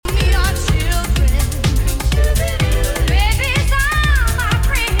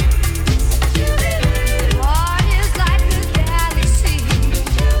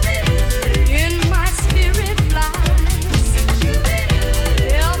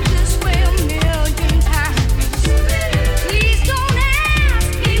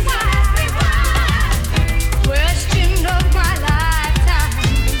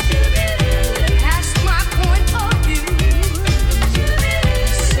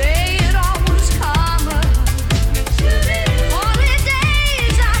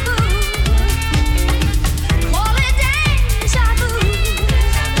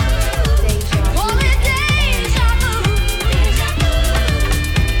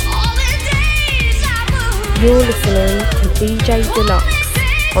You're listening to DJ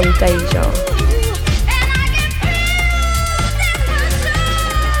Dlux on Deja.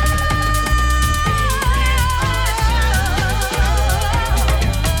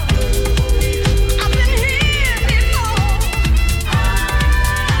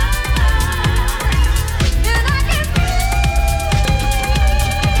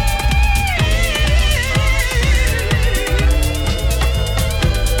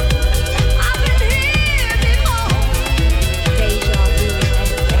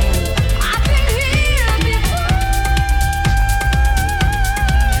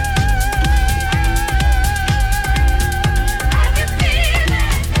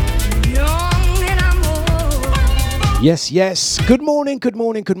 Yes, yes. Good morning, good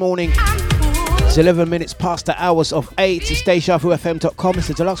morning, good morning. It's 11 minutes past the hours of 8. It's dejavufm.com. It's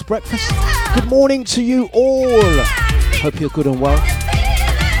the Dlux Breakfast. Good morning to you all. Hope you're good and well.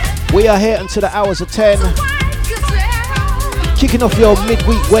 We are here until the hours of 10. Kicking off your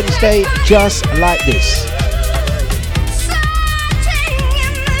midweek Wednesday just like this.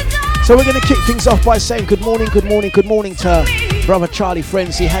 So we're going to kick things off by saying good morning, good morning, good morning to brother Charlie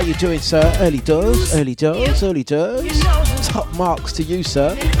Frenzy. How you doing, sir? Early doors, early doors, early doors. Top marks to you,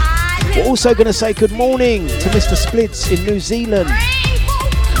 sir. We're also going to say good morning to Mr. Splits in New Zealand.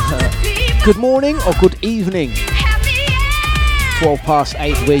 Good morning or good evening. 12 past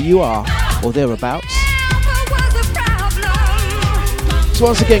 8 where you are, or thereabouts. So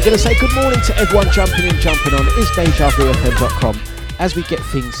once again, going to say good morning to everyone jumping in, jumping on. It is dejavufm.com as we get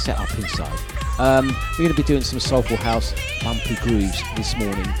things set up inside. We're going to be doing some soulful house bumpy grooves this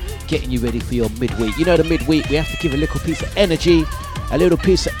morning, getting you ready for your midweek. You know, the midweek we have to give a little piece of energy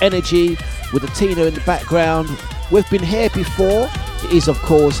with the Tina in the background. We've been here before. It is, of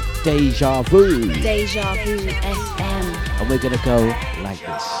course, Deja Vu. Deja Vu FM. And we're going to go like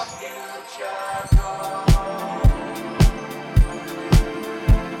this.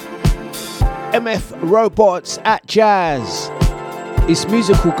 MF Robots at Jazz. It's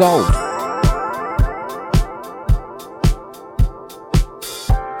musical gold.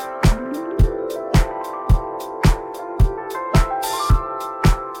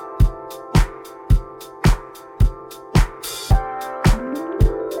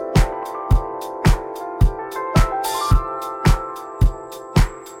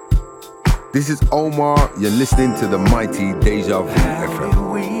 This is Omar, you're listening to the mighty Deja Vu FM.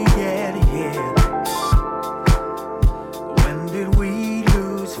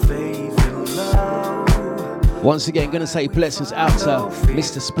 Once again, going to say blessings out to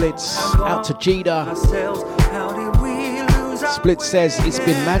Mr. Splits, out to Jida. Splits says it's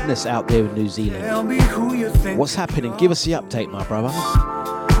been madness out there in New Zealand. What's happening? Give us the update, my brother.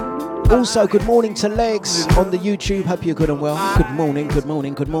 Also, good morning to Legs on the YouTube. Hope you're good and well. Good morning, good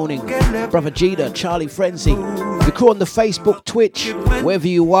morning, good morning. Brother Jida, Charlie Frenzy. The crew on the Facebook, Twitch, wherever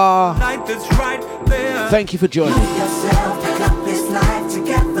you are. Thank you for joining.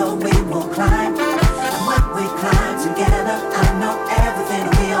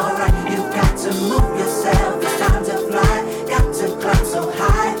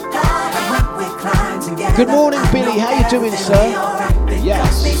 Good morning, Billy. How you doing, sir?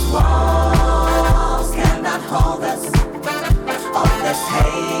 Yes. These walls cannot hold us. All this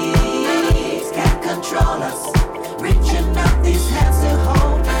hate can't control us. Reaching up these hands to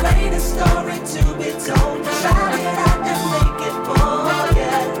hold the greatest story to be told. Shout it out and make it bold.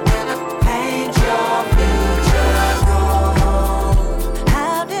 Yeah. Paint your future gold.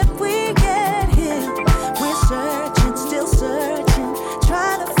 How did we get here? We're searching, still searching,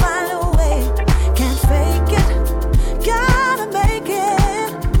 trying to find a way. Can't fake it. Gotta make it.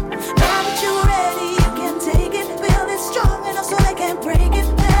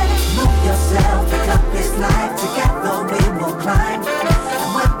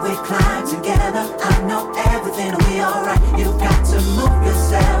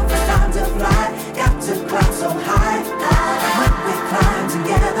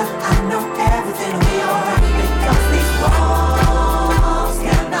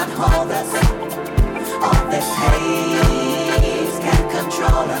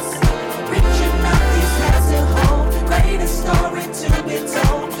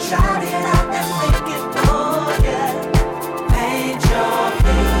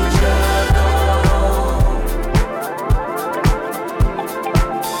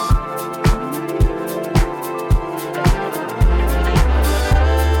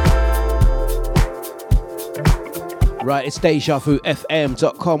 Right, it's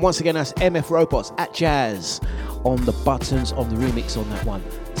dejavufm.com. Once again, that's MF Robots at Jazz on the buttons, on the remix on that one.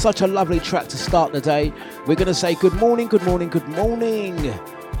 Such a lovely track to start the day. We're going to say good morning, good morning, good morning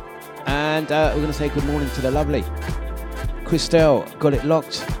And we're going to say good morning to the lovely Christelle. Got it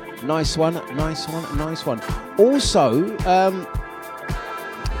locked. Nice one, nice one, nice one.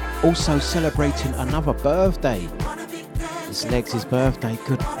 Also celebrating another birthday. It's Legs' birthday.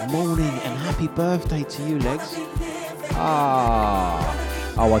 Good morning and happy birthday to you, Legs.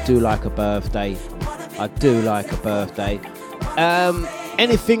 Oh, I do like a birthday. I do like a birthday.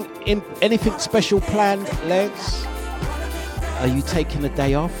 Anything special planned, Legs? Are you taking a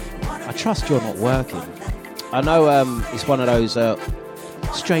day off? I trust you're not working. I know it's one of those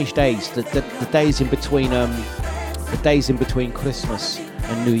strange days. The days in between Christmas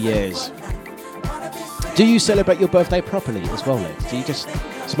and New Year's. Do you celebrate your birthday properly as well, Legs? Do you just?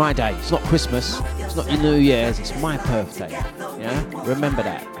 It's my day. It's not Christmas. It's not your New Year's. It's my birthday. Yeah, remember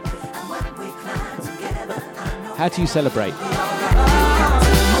that. How do you celebrate?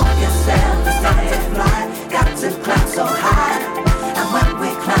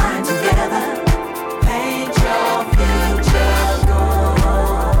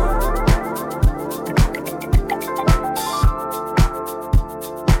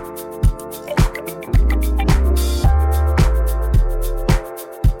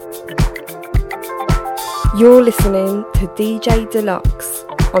 You're listening to DJ Dlux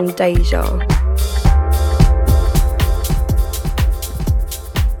on Deja.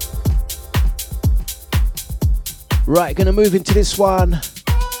 Right, gonna move into this one.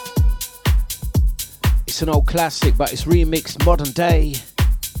 It's an old classic, but it's remixed modern day.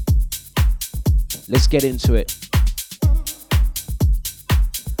 Let's get into it.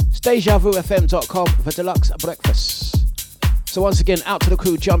 It's dejavufm.com for Dlux breakfast. So once again, out to the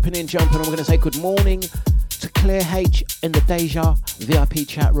crew, jumping in. I'm gonna say good morning to Claire H in the Deja VIP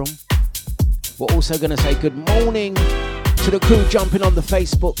chat room. We're also gonna say good morning to the crew jumping on the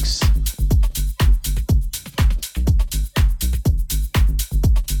Facebooks.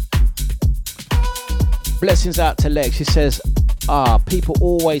 Blessings out to Legs. She says, people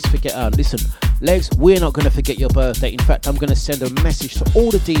always forget. Listen, Legs, we're not going to forget your birthday. In fact, I'm going to send a message to all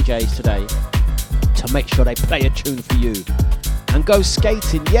the DJs today to make sure they play a tune for you. And go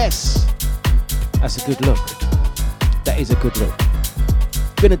skating, yes. That's a good look. That is a good look.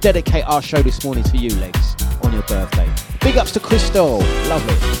 Going to dedicate our show this morning to you, Legs, on your birthday. Big ups to Crystal.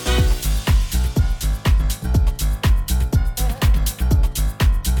 Lovely.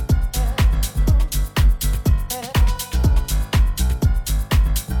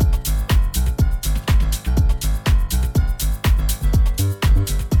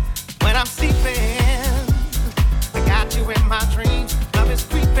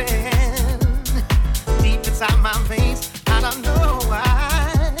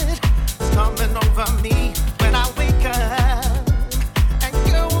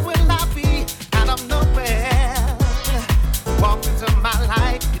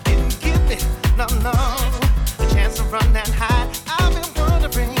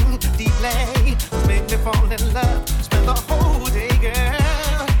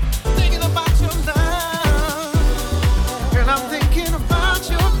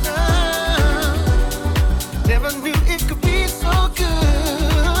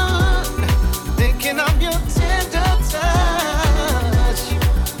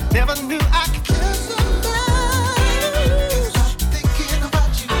 Never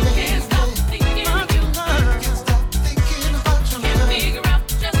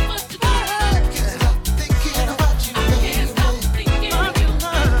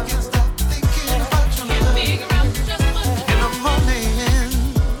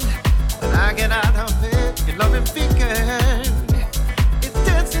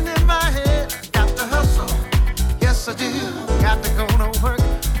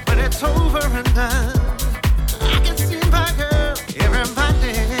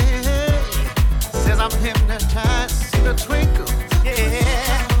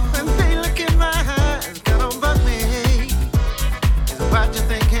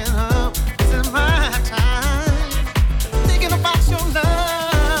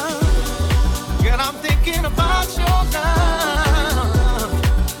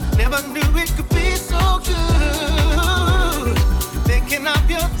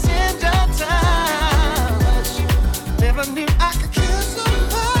knew I could kiss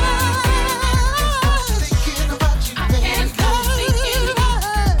somebody. Thinking about you, baby.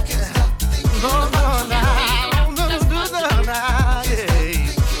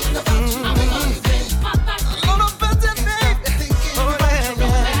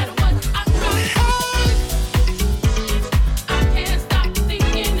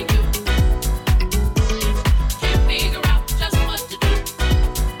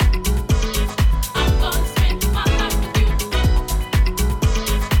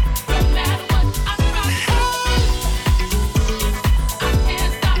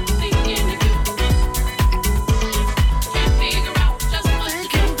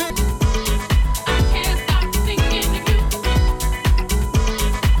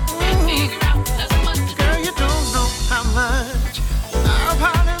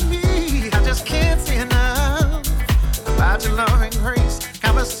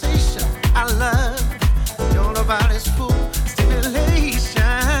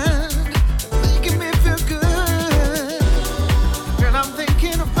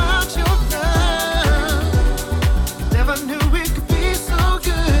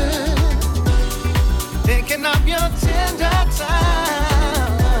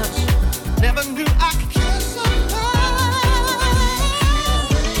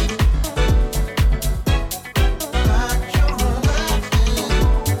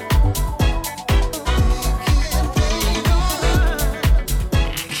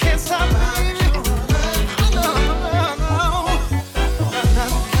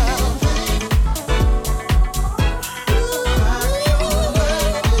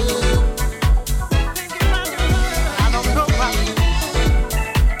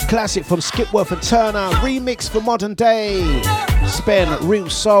 classic from Skipworth and Turner, remix for modern day. Spend Real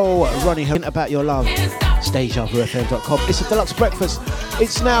Soul, Ronnie Hint About Your Love. It's dejavufm.com. It's a Dlux breakfast.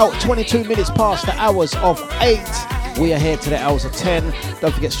 It's now 22 minutes past the hours of 8. We are here to the hours of 10.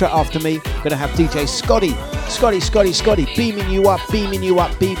 Don't forget, straight after me, we're going to have DJ Scotty, beaming you up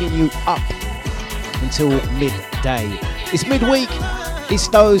until midday. It's midweek. It's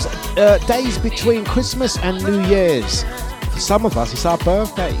those days between Christmas and New Year's. For some of us, it's our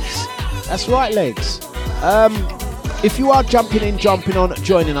birthdays. That's right, legs. If you are jumping on,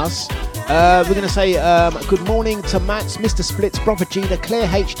 joining us, we're going to say good morning to Max, Mr. Splits, Brother Gina, Claire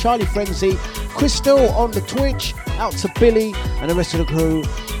H, Charlie Frenzy, Crystal on the Twitch, out to Billy and the rest of the crew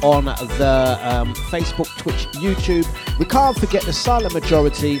on the Facebook, Twitch, YouTube. We can't forget the silent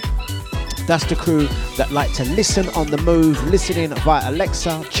majority. That's the crew that like to listen on the move, listening via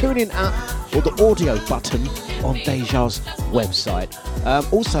Alexa, tuning app, or the audio button on Deja's website.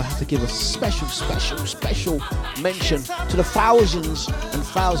 Also have to give a special mention to the thousands and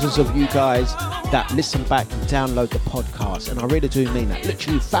thousands of you guys that listen back and download the podcast. And I really do mean that.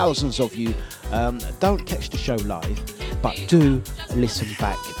 Literally thousands of you don't catch the show live, but do listen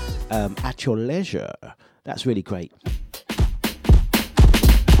back at your leisure. That's really great.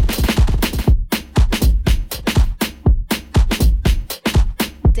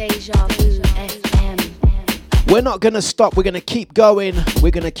 Deja Vu FM. We're not going to stop. We're going to keep going.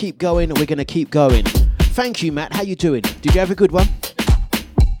 We're going to keep going. Thank you, Matt. How you doing? Did you have a good one?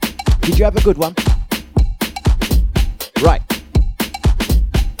 Right.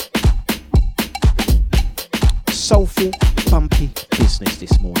 Soulful, bumpy business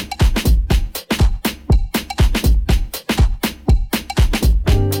this morning.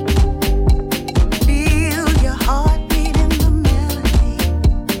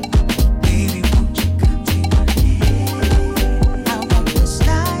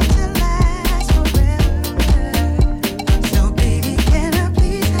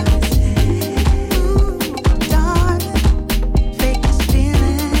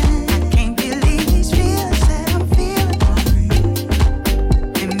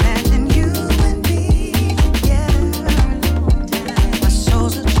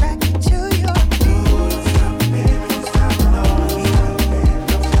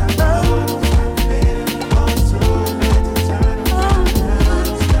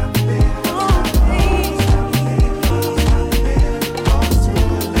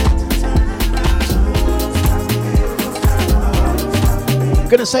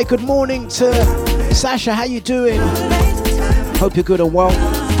 Gonna say good morning to Sasha. How you doing? Hope you're good and well.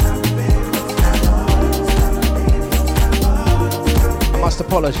 I must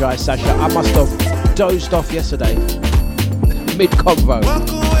apologise, Sasha. I must have dozed off yesterday mid-convo.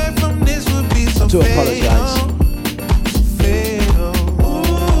 I do apologise.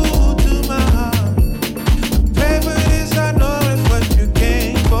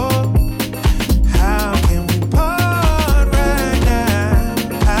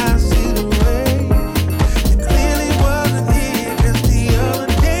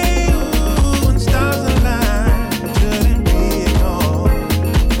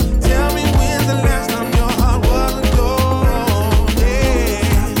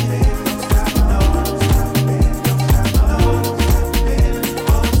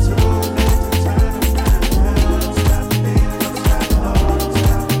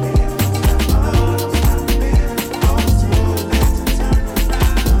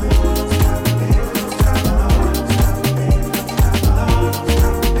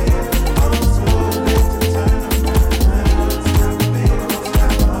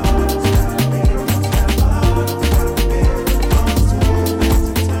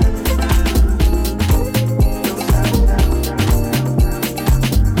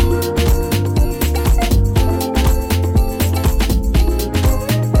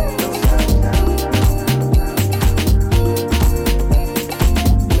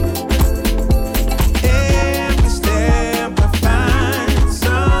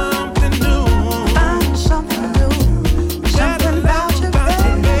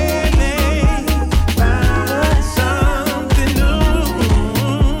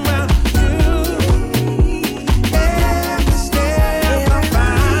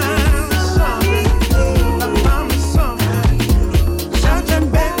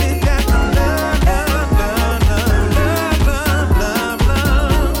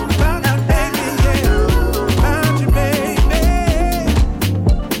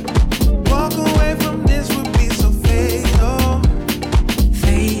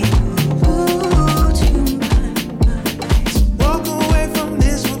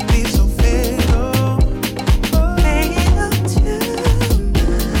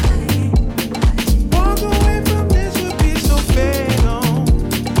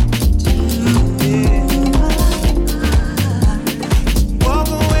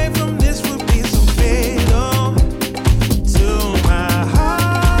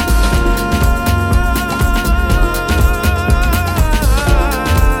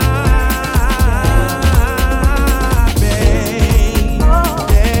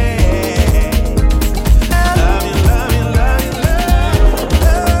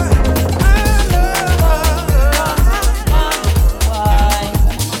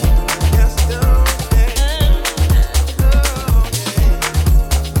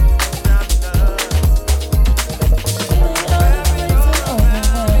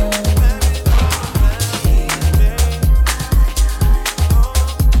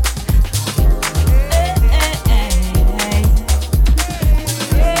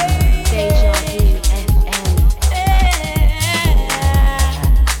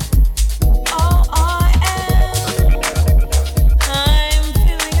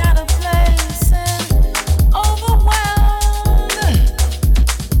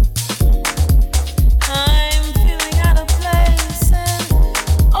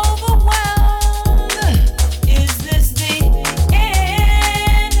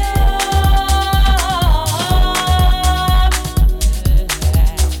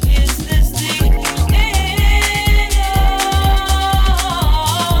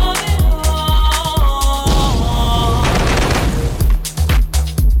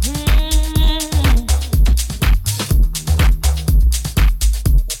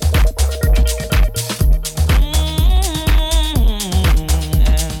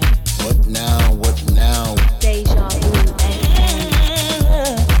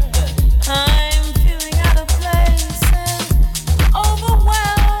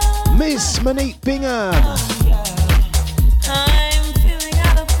 FM.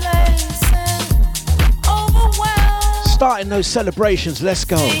 Starting those celebrations, let's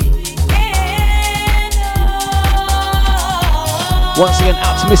go. Once again,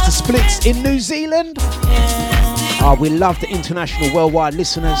 out to Mr. Splits in New Zealand. We love the international worldwide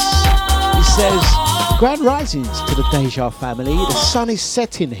listeners. He says, grand risings to the Deja family. The sun is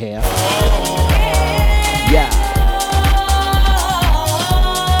setting here. Yeah.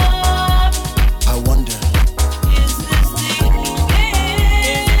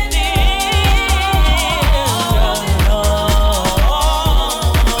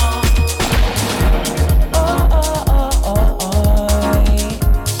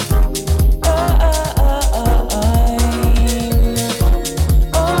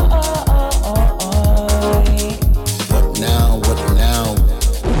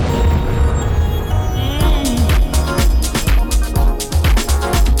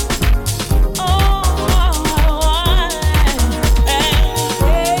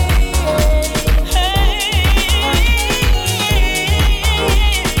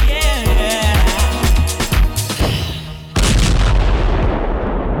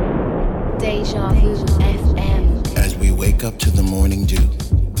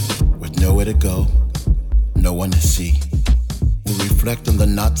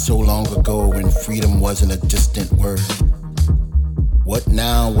 So long ago when freedom wasn't a distant word. What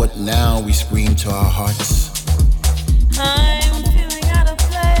now, we scream to our hearts. I'm feeling out of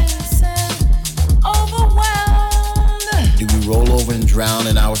place and overwhelmed. Do we roll over and drown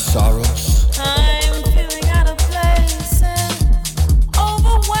in our sorrows? I'm feeling out of place and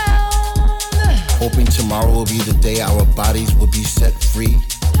overwhelmed. Hoping tomorrow will be the day our bodies will be set free.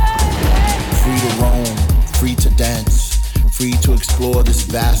 Free to roam, free to dance. Free to explore this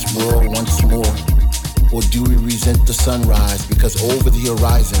vast world once more. Or do we resent the sunrise because over the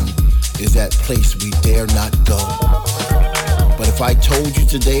horizon is that place we dare not go? But if I told you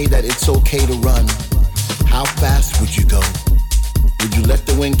today that it's okay to run, how fast would you go? Would you let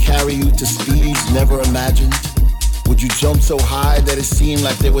the wind carry you to speeds never imagined? Would you jump so high that it seemed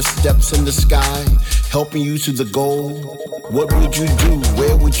like there were steps in the sky helping you to the goal? What would you do?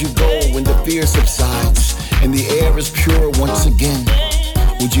 Where would you go when the fear subsides and the air is pure once again?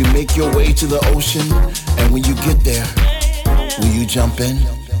 Would you make your way to the ocean? And when you get there, will you jump in?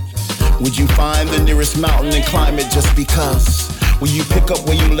 Would you find the nearest mountain and climb it just because? Will you pick up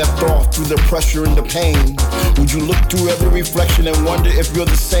where you left off through the pressure and the pain? Would you look through every reflection and wonder if you're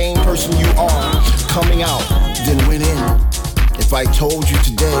the same person you are? Coming out, then went in. If I told you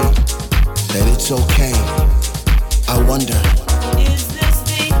today that it's okay, I wonder.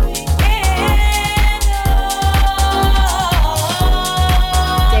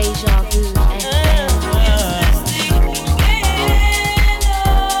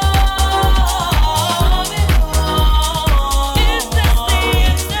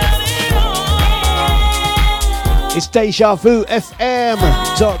 It's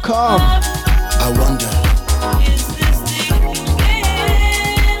dejavufm.com. I wonder.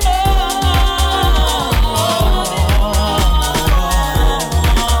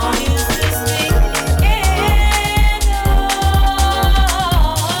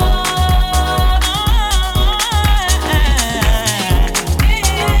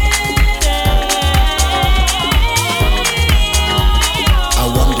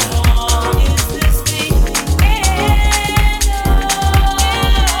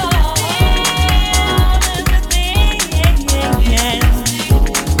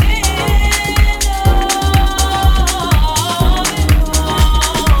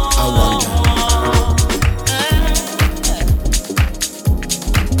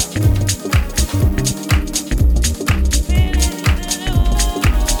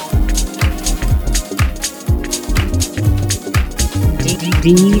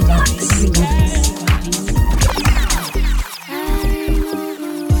 Dlux.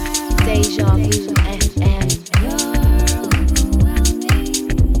 Deja Vu FM.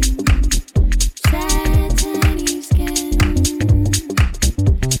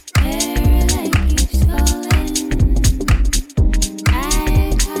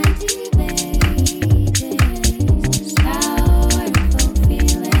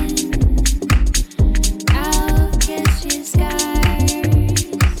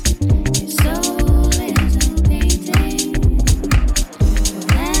 So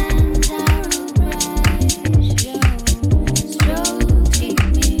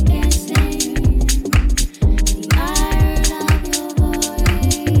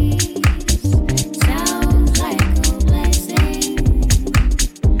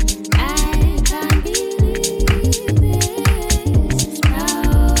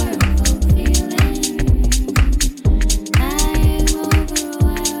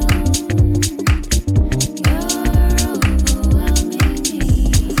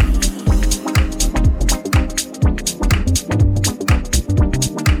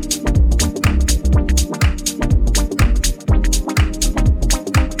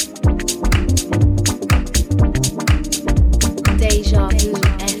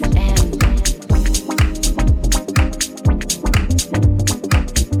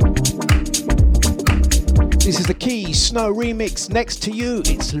Mighty Snow remix. Next to you,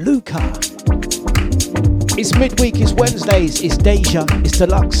 it's Luca. It's midweek, it's Wednesdays, it's Deja, it's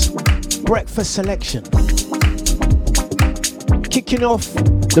Dlux. Breakfast selection. Kicking off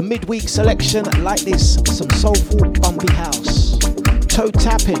the midweek selection like this, some soulful bumpy house. Toe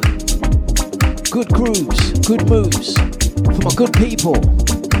tapping. Good grooves, good moves. For my good people.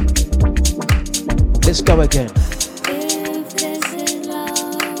 Let's go again.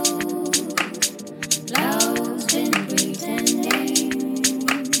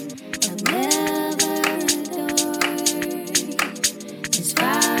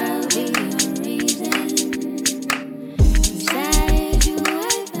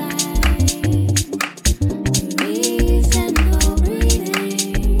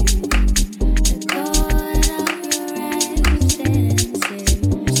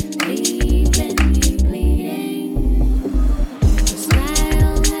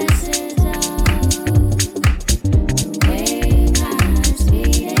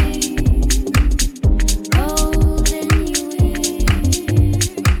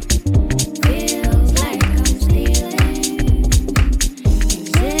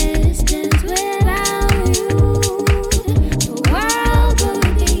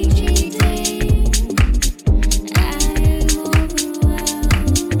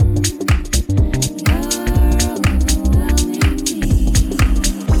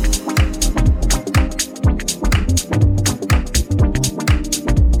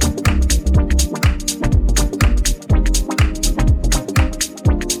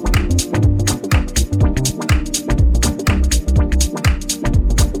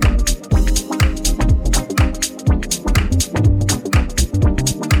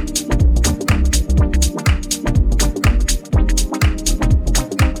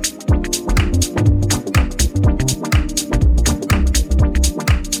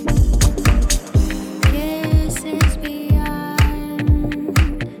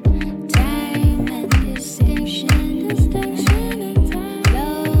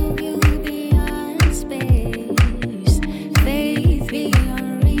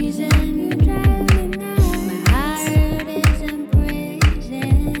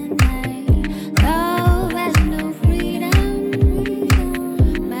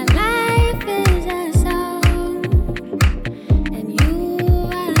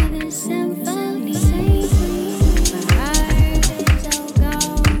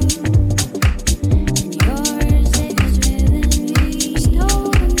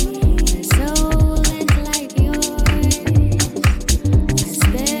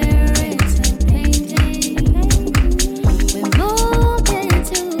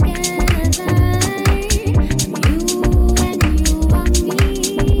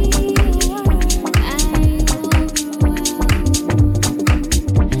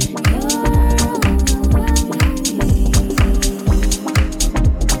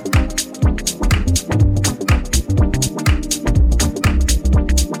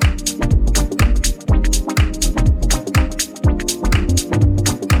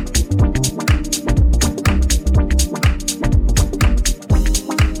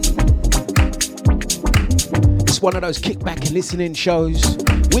 One of those kickback and listening shows.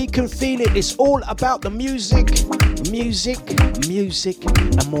 We can feel it. It's all about the music, music, music,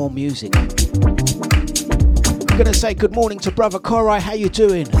 and more music. I'm gonna say good morning to brother Korai. How you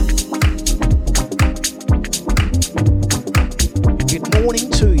doing? Good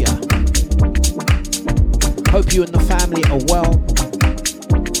morning to ya. Hope you and the family are well.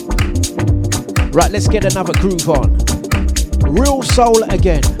 Right, let's get another groove on. Real soul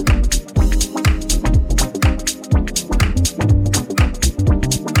again.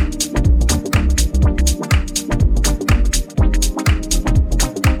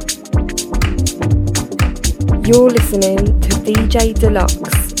 You're listening to DJ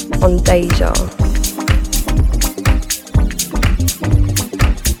Dlux on Deja.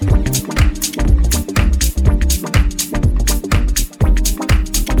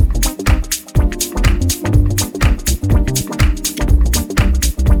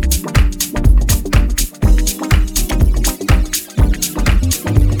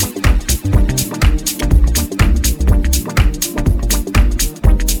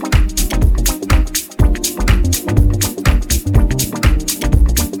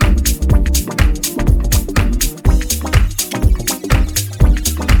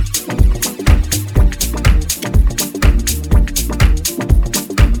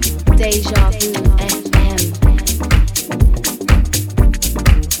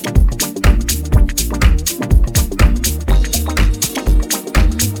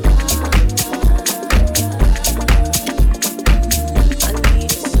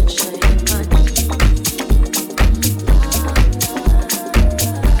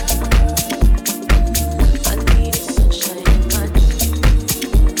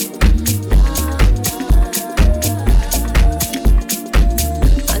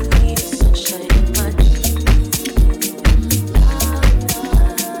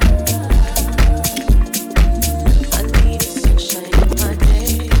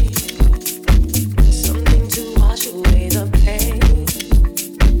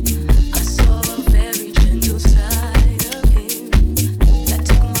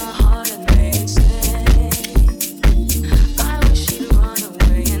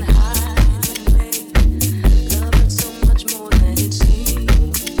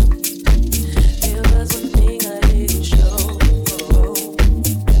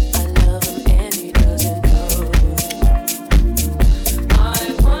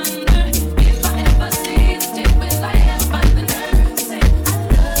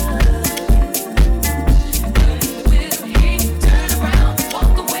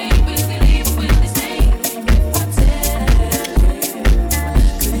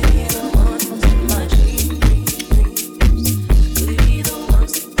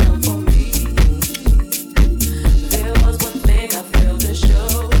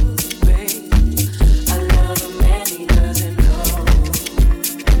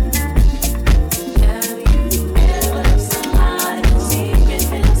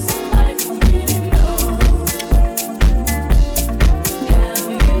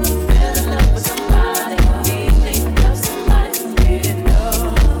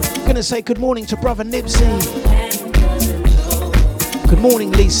 to say good morning to brother Nipsey. Good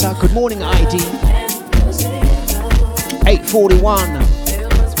morning, Lisa. Good morning, ID. 8:41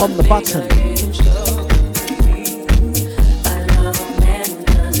 on the button.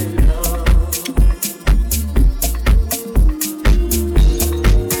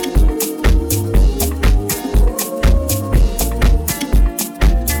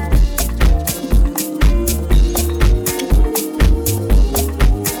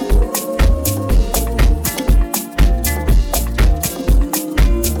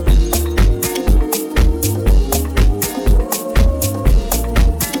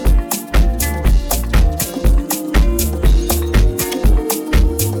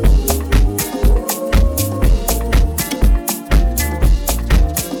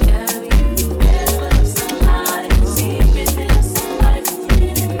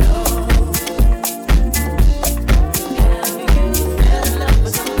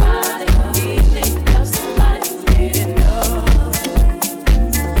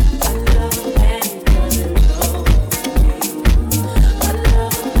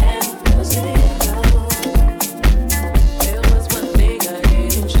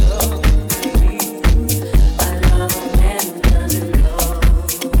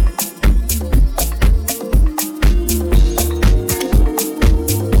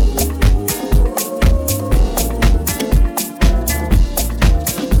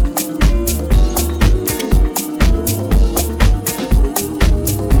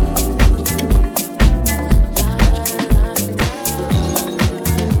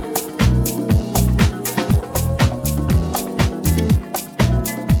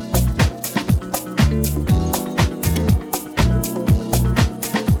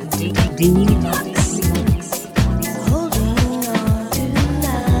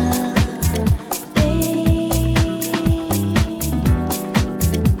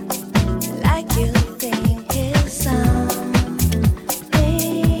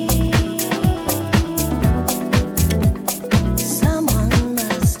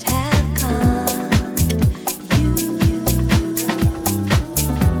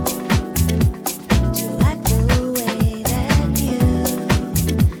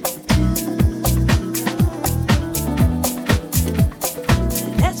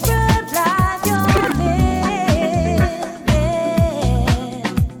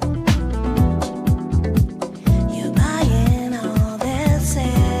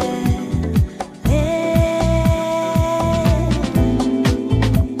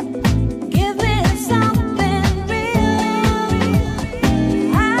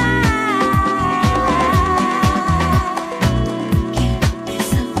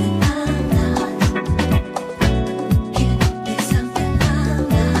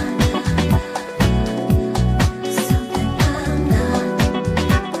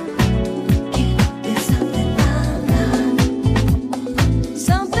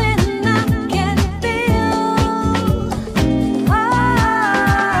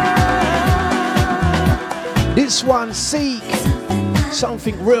 One Seek,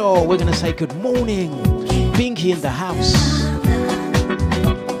 something real. We're gonna say good morning. Binky in the house,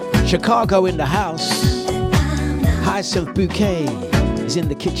 Chicago in the house, Hyacinth Bouquet is in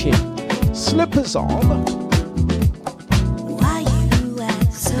the kitchen, slippers on.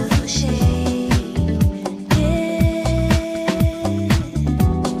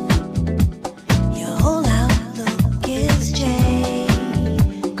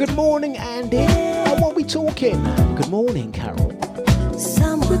 Good morning, Andy. What are we talking? Good morning, Carol.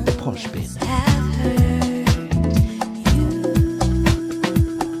 With the posh bin.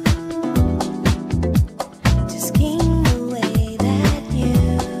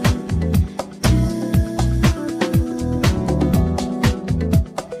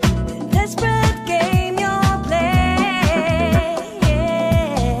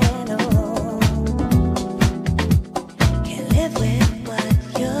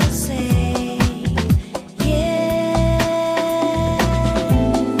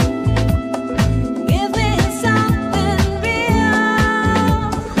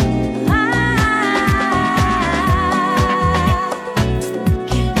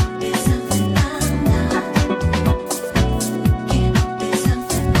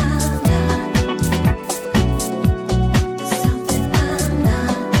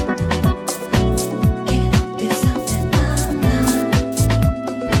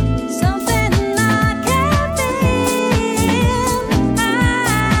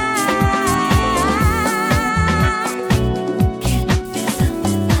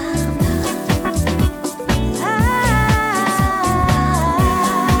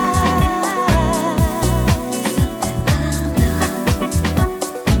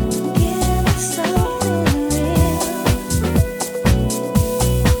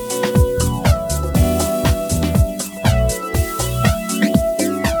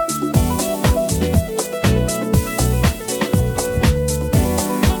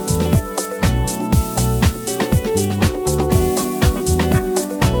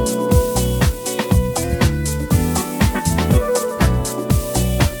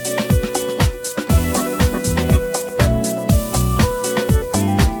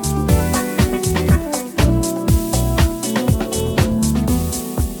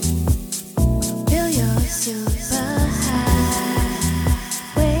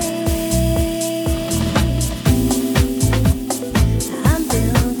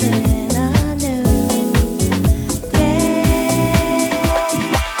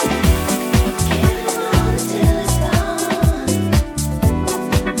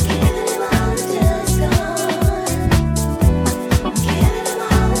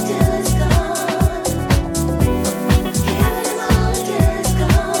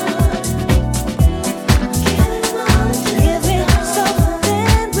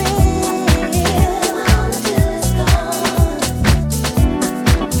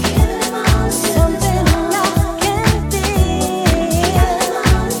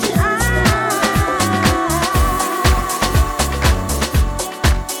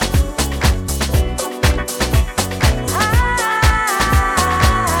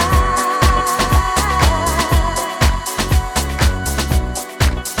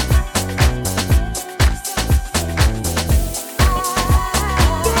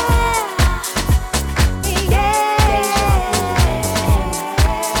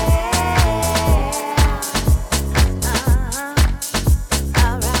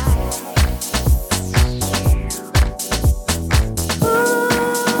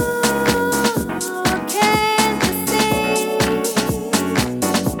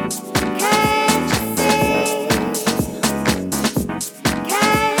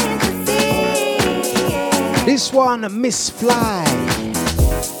 one, Miss Fly.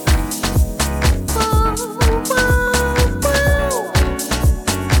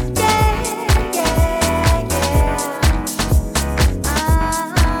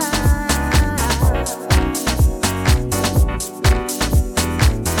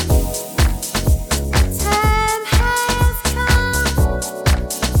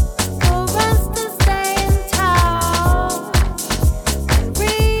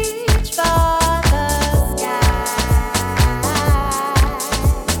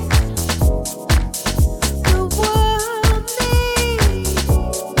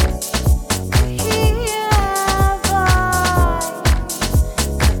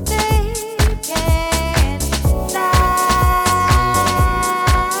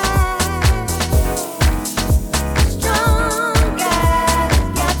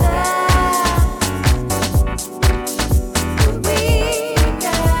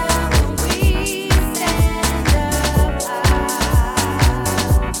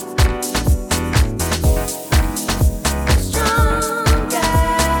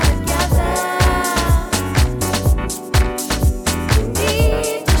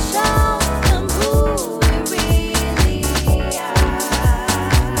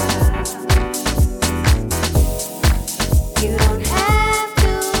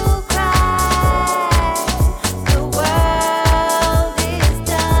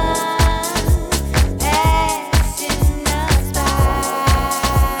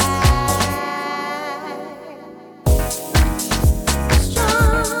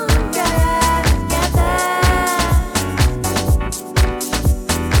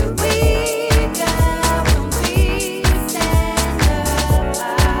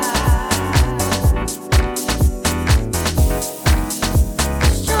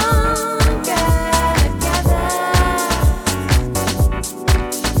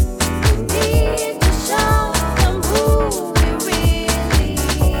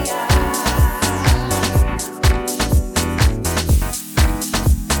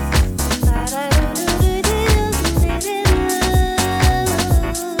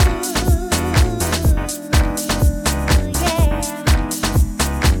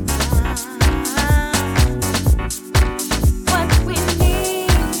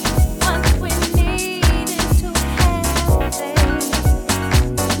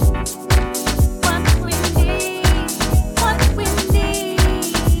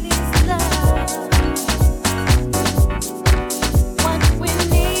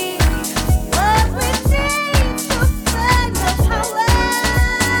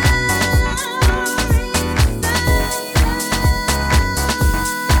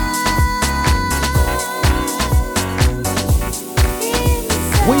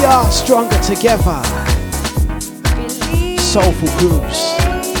 Stronger together. Soulful grooves.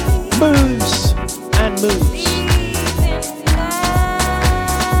 Moves and moves.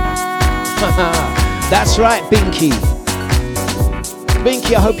 That's right, Binky.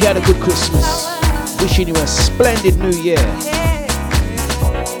 Binky, I hope you had a good Christmas. Wishing you a splendid new year.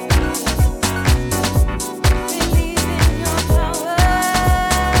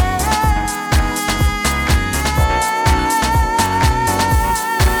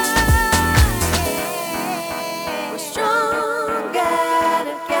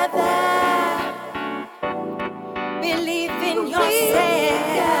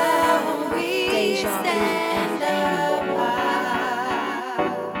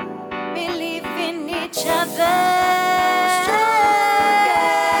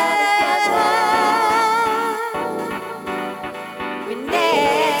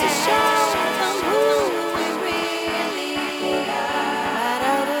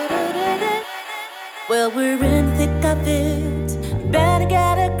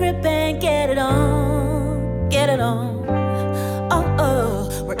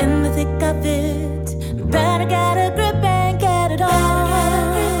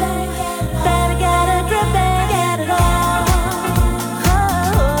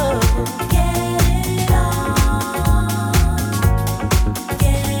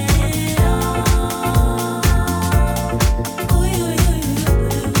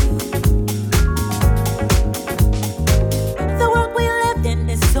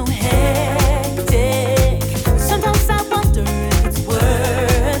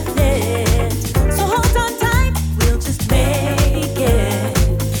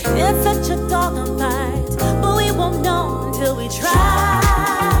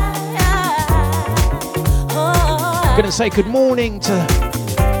 Say good morning to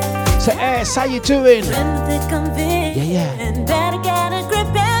S. How you doing? Yeah.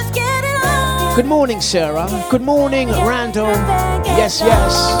 Good morning, Sarah. Good morning, Randall. Yes.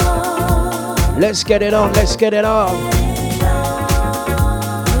 Let's get it on, let's get it on.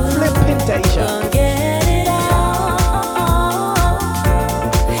 Flipping Deja.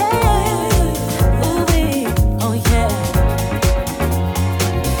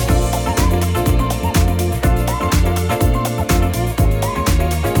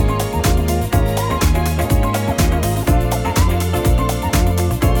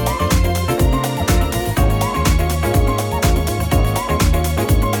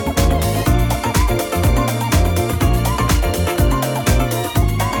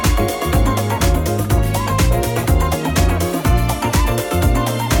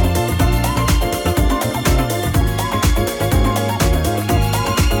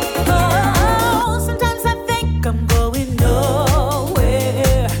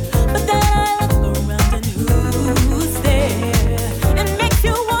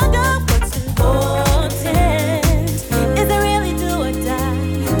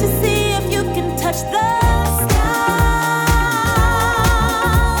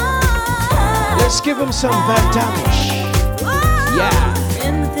 Give him some Van Damish.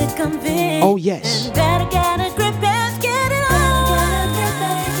 Yeah. Oh yes.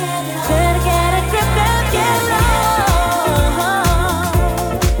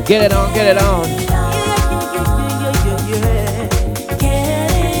 Get it on, get it on.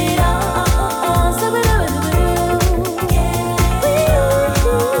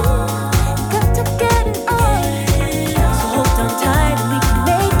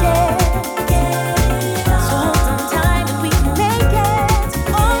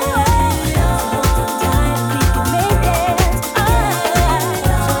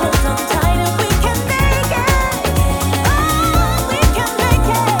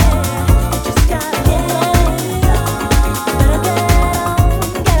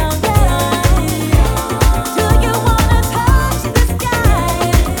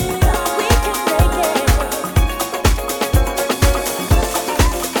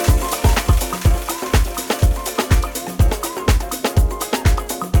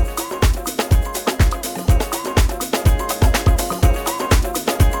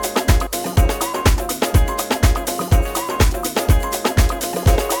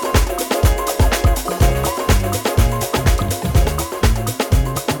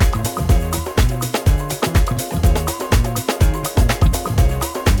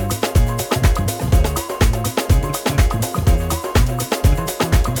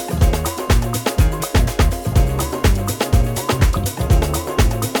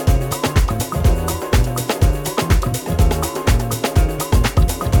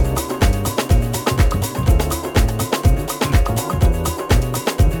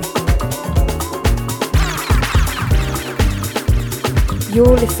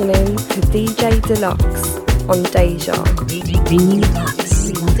 You're listening to DJ Dlux on Deja.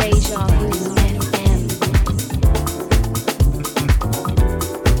 Dlux. Deja FM.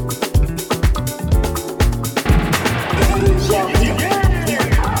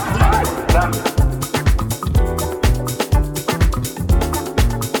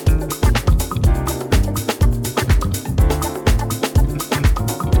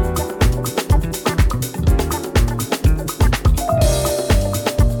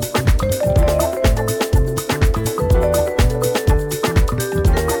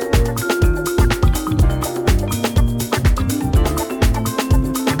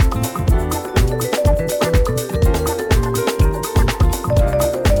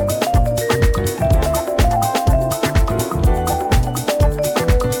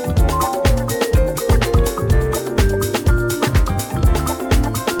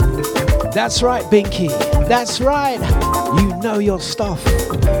 That's right, Binky. That's right. You know your stuff.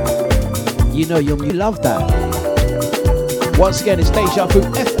 You know you love that. Once again, it's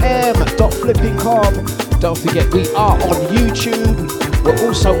dejavufm.flipping.com. Don't forget, we are on YouTube. We're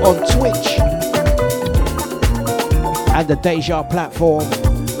also on Twitch and the Deja platform.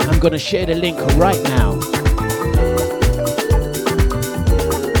 I'm going to share the link right now.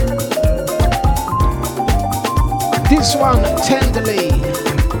 This one, Tenderly.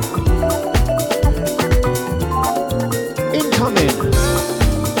 Incoming.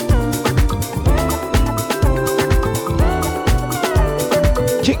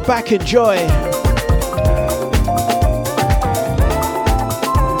 Kick back, enjoy.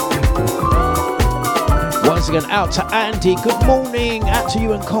 Once again, out to Andy, good morning. Out to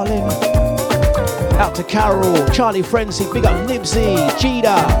you and Colin. Out to Carol, Charlie Frenzy, big up Nibsy,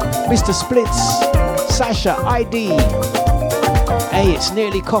 Jida, Mr. Splits, Sasha, ID. Hey, it's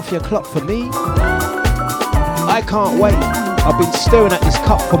nearly coffee o'clock for me. I can't wait. I've been staring at this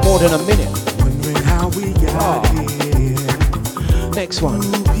cup for more than a minute. Wondering how we got here. Next one.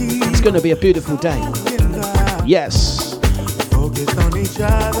 going to be a beautiful day. Yes. Focus on each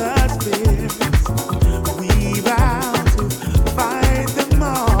other's fears. We vow to fight them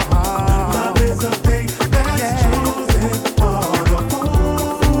all. Love is a thing that's chosen for the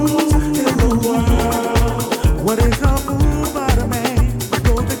fools in the world. What is a fool but a man?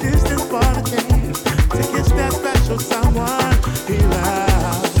 Go the distance for the chance to kiss that special someone he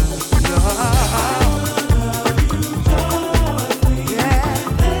loves.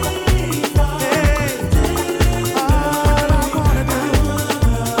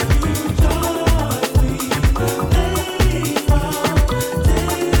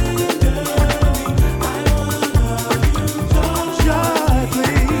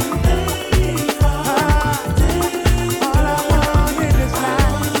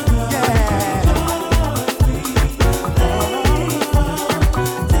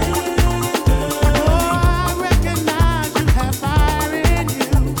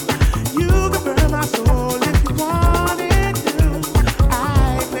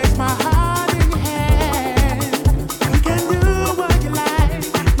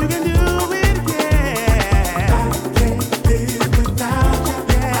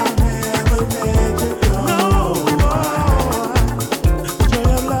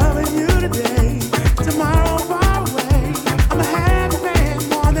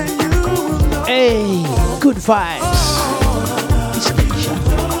 Vibes.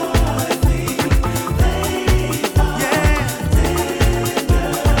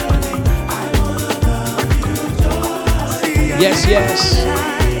 Yes, yes.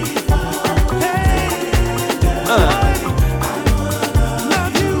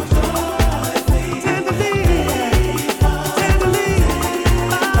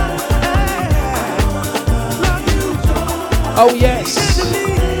 Oh, yes.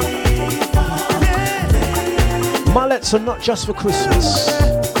 Mullets are not just for Christmas.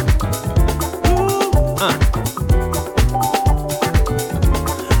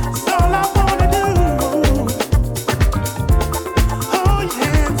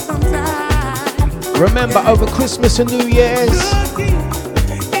 Remember, over Christmas and New Year's,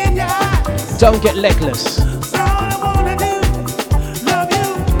 don't get legless.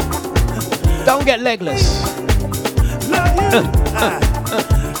 Don't get legless.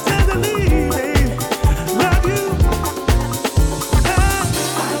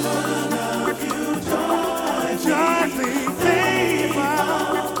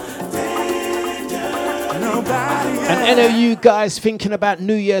 And any of you guys thinking about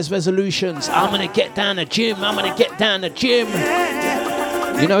New Year's resolutions, I'm going to get down the gym, I'm going to get down the gym.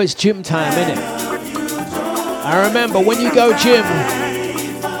 You know it's gym time, innit? I remember when you go gym,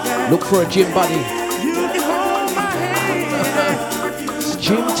 look for a gym buddy. It's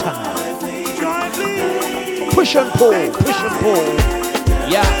gym time. Push and pull, push and pull.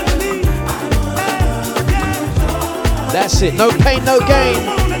 Yeah. That's it, no pain, no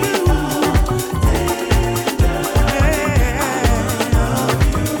gain.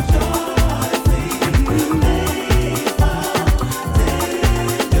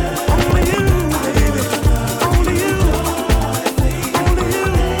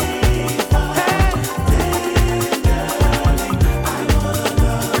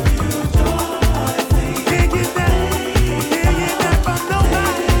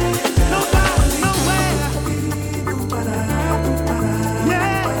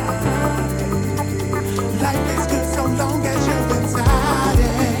 Yeah.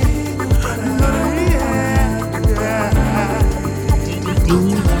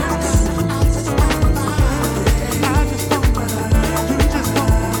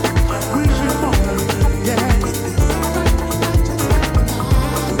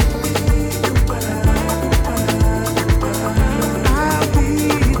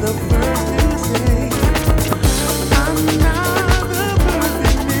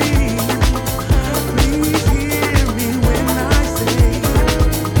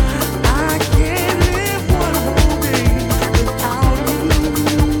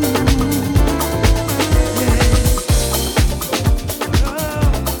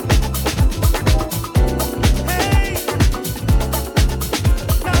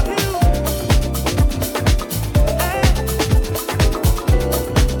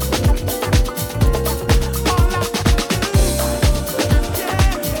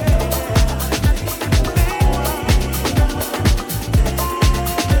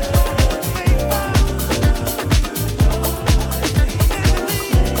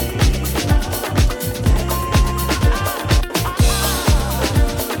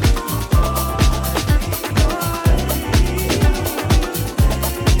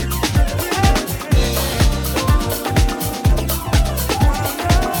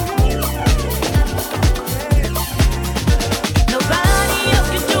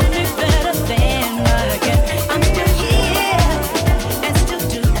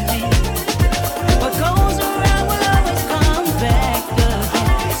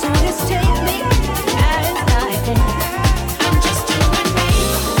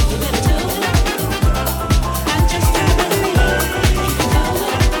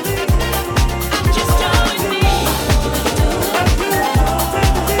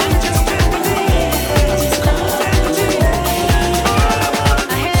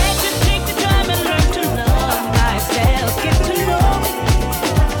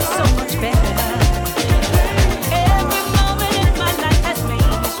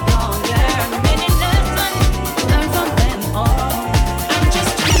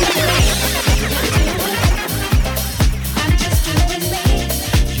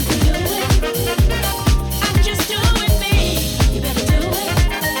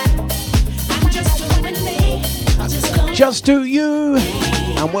 As do you,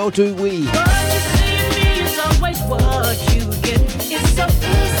 and well do we. Out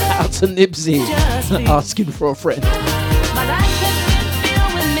to Nibsy, asking for a friend.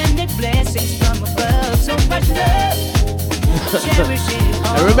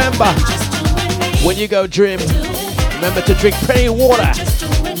 And remember, when you go gym, remember to drink plenty of water.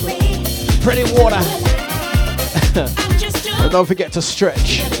 Plenty of water. And don't forget to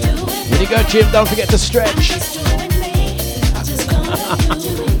stretch. When you go gym, don't forget to stretch.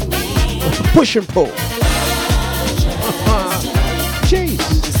 Push and pull. Jeez.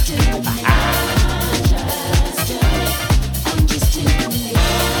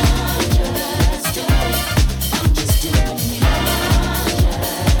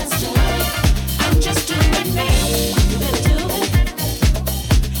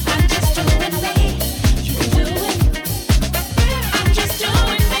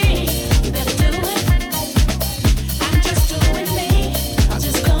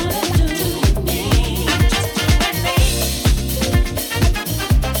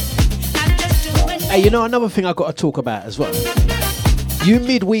 Hey, you know another thing I've got to talk about as well? You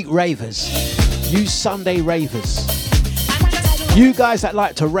midweek ravers, you Sunday ravers, you guys that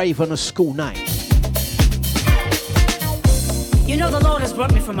like to rave on a school night. You know the Lord has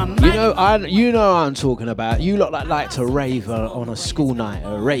brought me from a man. You know what I'm talking about. You lot that like to rave on a school night,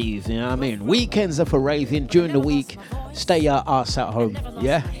 a rave, you know what I mean? Weekends are for raving. During the week, stay your ass at home,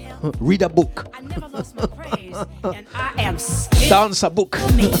 yeah? Read a book. And I am dance a book.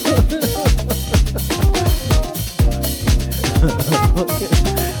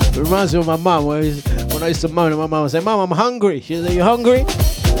 Reminds me of my mum when I used to moan at my mum and say, "Mum, I'm hungry." She said, "Are you hungry?"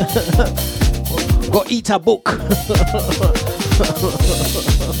 Go eat a book.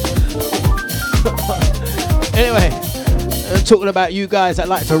 Anyway, I'm talking about you guys that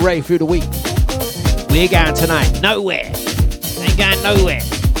like to rave through the week. We're going tonight. Nowhere. Ain't going nowhere.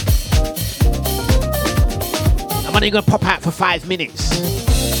 I'm only going to pop out for 5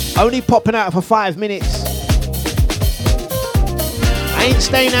 minutes. Only popping out for 5 minutes. I ain't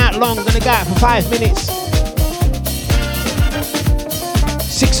staying out long. I'm going to go out for 5 minutes.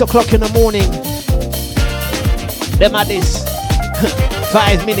 6 o'clock in the morning. Them are this.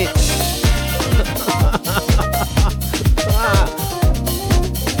 5 minutes.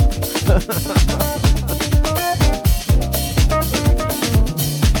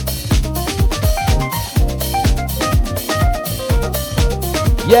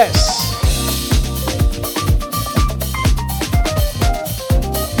 Yes.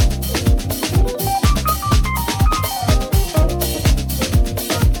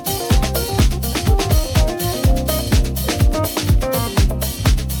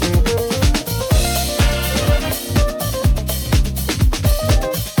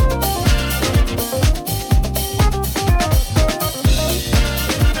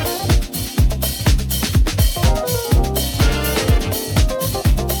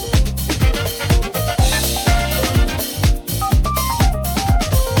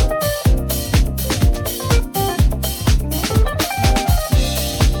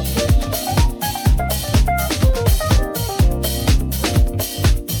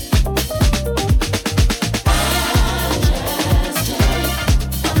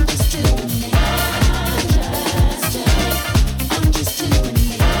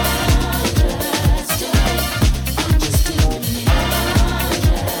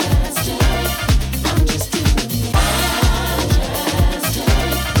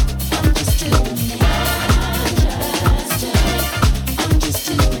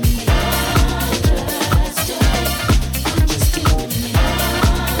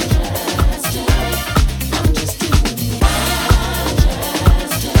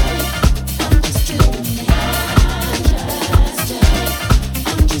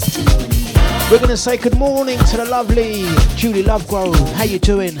 We're going to say good morning to the lovely Julie Lovegrove. How you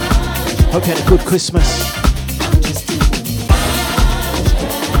doing? Hope you had a good Christmas.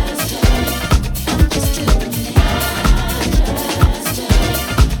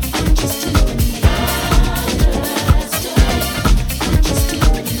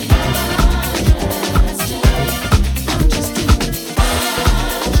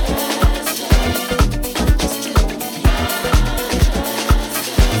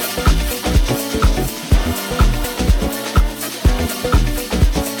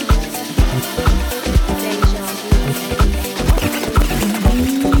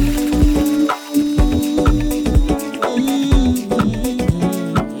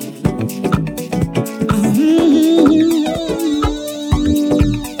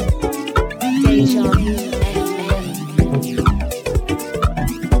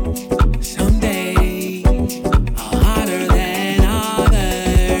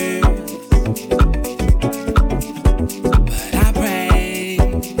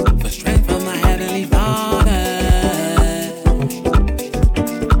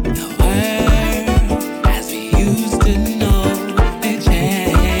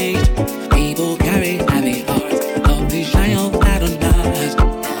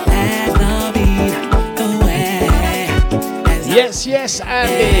 Yes, yes,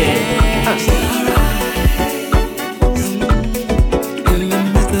 Andy.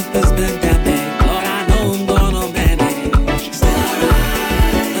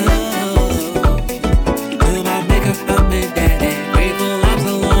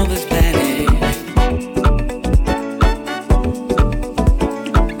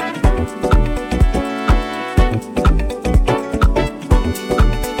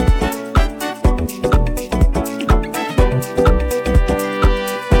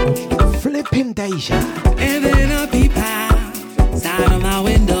 Flipping Deja. And then I peep outside of my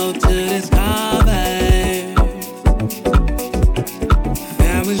window to discover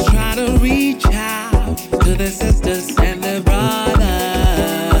families try to reach out to their sisters and their brothers.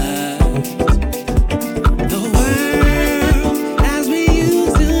 The world as we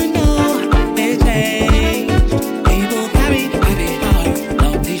used to know it changed. People carry heavy hearts,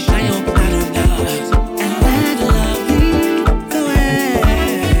 love they shine your battle does, and let love lead the way.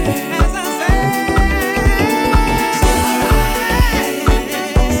 As I say,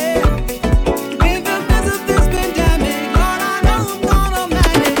 in the midst of this pandemic, Lord, I know I'm gonna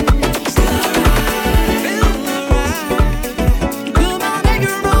manage. Feel alright. Till my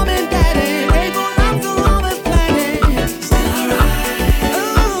maker, mom and daddy, grateful I'm still on this planet.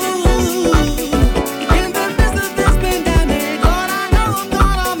 Ooh, in the midst of this pandemic, Lord, I know I'm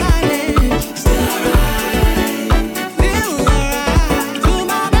gonna manage. Feel alright. Till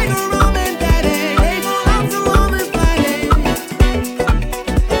my maker, mom and daddy, grateful I'm still on this planet.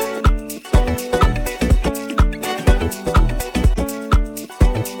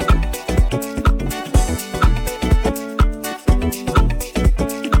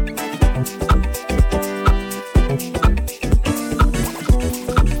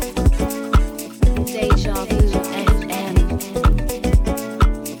 Dejavufm.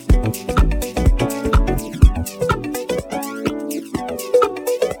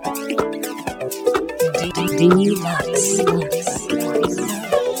 Dlux.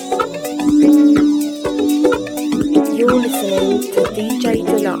 You're listening to DJ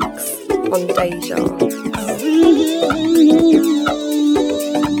Deluxe on Deja.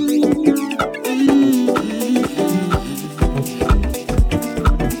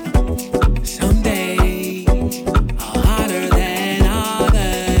 Some days are harder than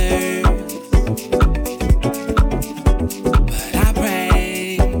others, but I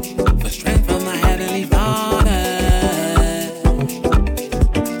pray for strength from my heavenly Father.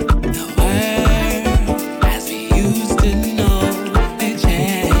 The world as we used to know it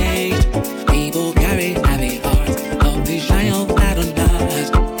changed. People carry heavy hearts, love to shine your light on us.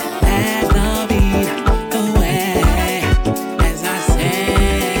 Let love lead the way. As I say,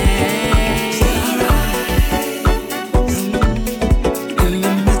 in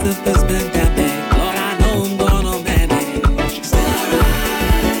the midst of this pandemic, Lord, I know I'm gonna manage.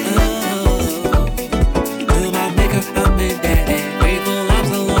 Till my maker found me daddy, grateful I'm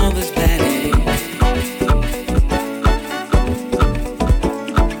still on this planet.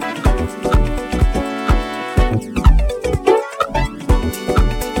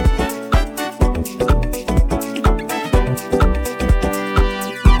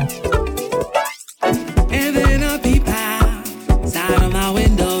 And then I peep outside of my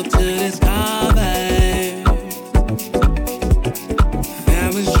window to discover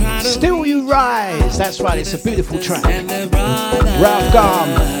families try to Still You Rise. That's right, it's a beautiful track. and their brothers. Ralph Garm,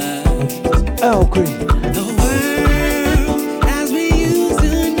 Earl Green. The world as we used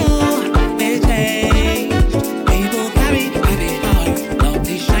to know it changed. People carry heavy hearts, love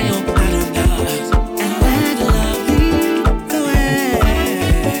they shine your light on us, and let love lead the way.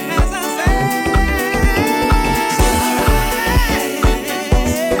 As I say,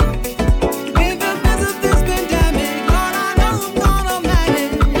 in the midst of this pandemic, Lord, I know I'm gonna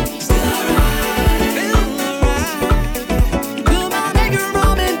manage. Feel alright. Till my maker,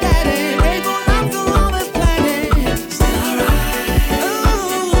 mom and daddy, grateful I'm still on this planet.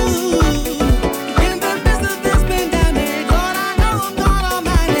 Ooh, in the midst of this pandemic, Lord, I know I'm gonna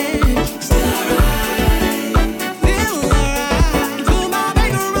manage. Feel alright. Till my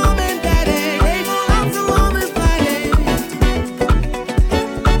maker, mom and daddy, grateful I'm still on this planet.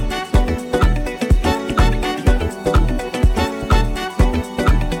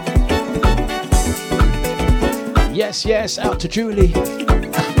 Yes, yes, out to Julie.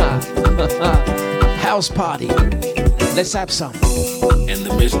 House party. Let's have some. In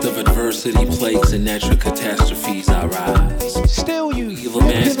the midst of adversity, plagues, and natural catastrophes, I rise. Still you Evil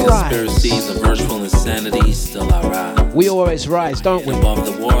man's flipping rise. conspiracies and virtual insanity, still I rise. We always rise, don't we? Above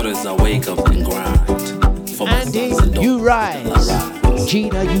the waters, I wake up and grind. For my Andy, sons and daughters, you still I rise.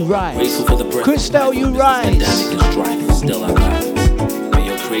 Gina, you rise. Grateful for the breath Crystal, of life you amidst rise. pandemic and strife, still I rise.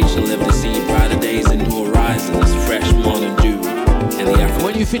 creation living to see brighter days and new horizons, fresh morning dew, and the African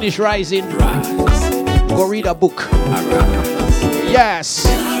When you finish rising, rise. go read a book. I rise. Yes.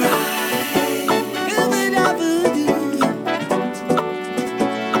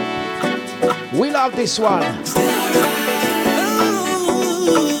 We love this one. And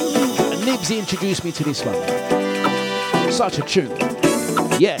Nibsy introduced me to this one. Such a tune.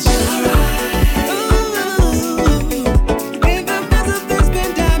 Yes.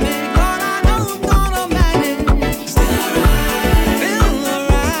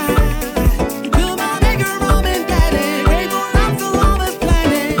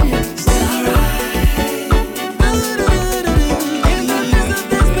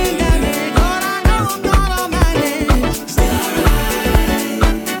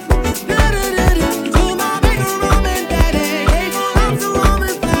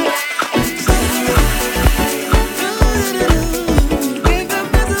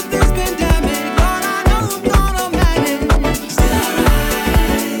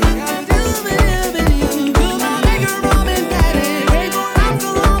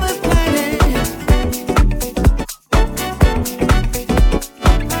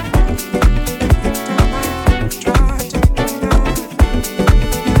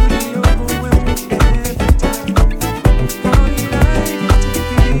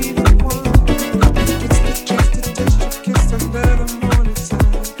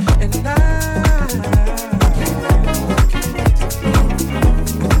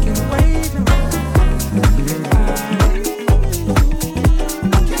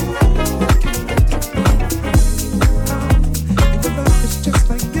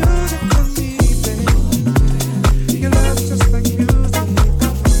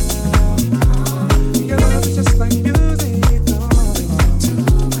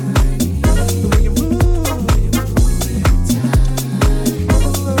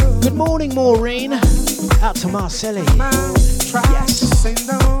 Marcelli. Yes.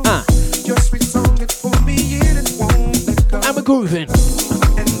 And we're grooving.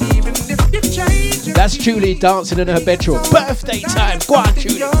 That's Julie dancing in her bedroom. Birthday time. Go on,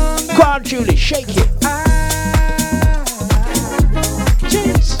 Julie. Go on, Julie. Shake it.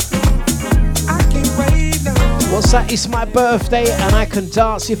 Jeez. What's that? It's my birthday and I can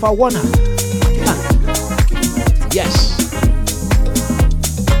dance if I wanna. Yes.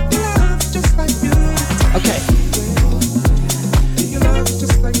 Okay.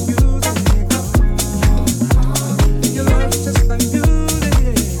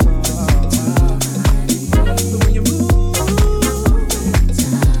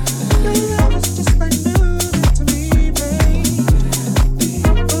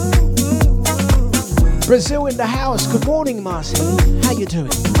 Brazil in the house. Good morning, Marcy. How you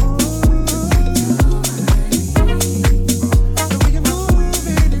doing?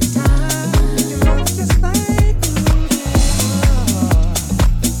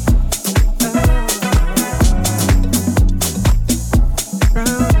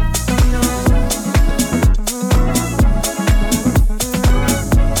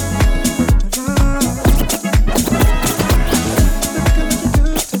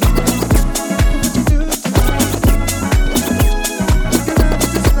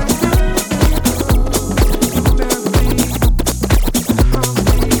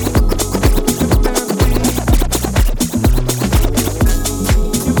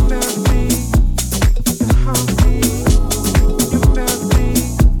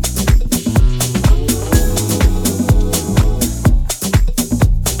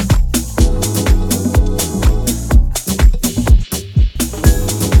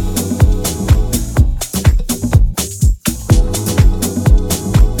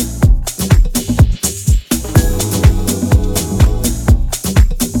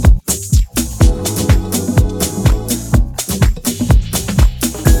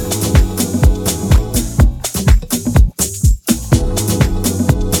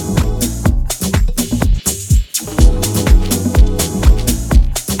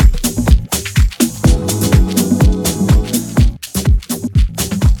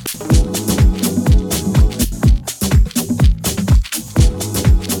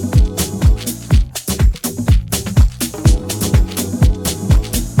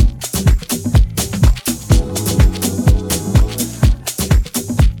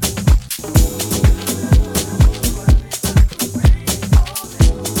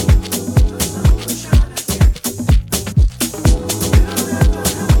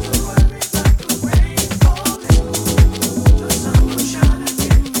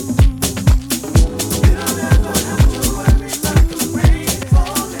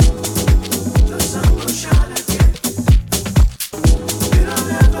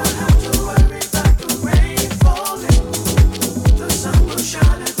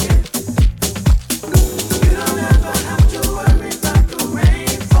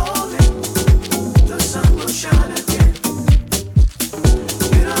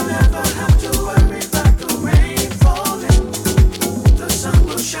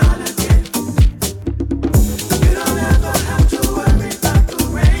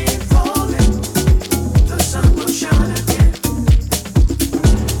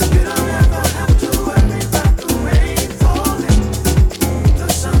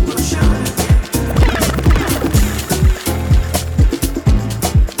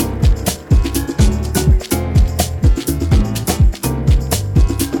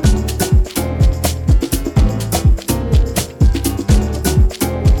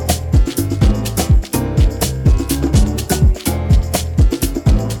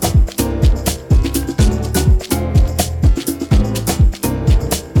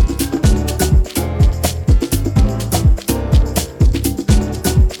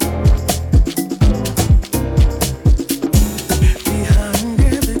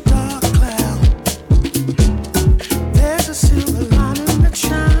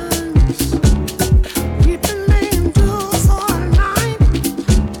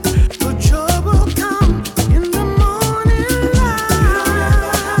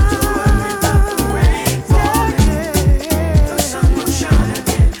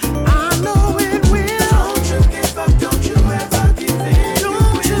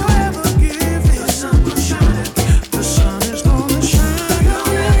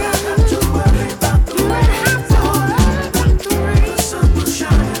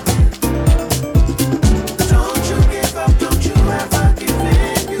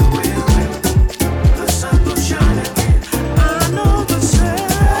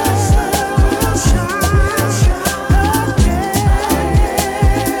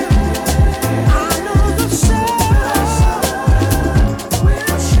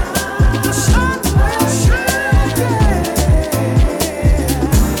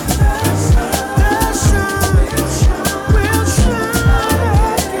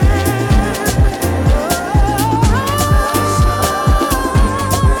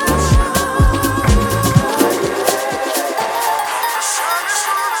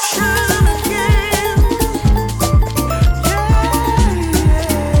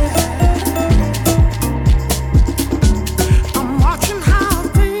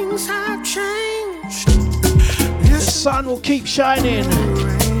 Keep shining.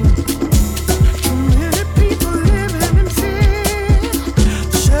 Many people living in fear,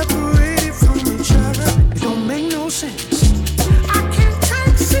 separated from each other. It don't make no sense. I can't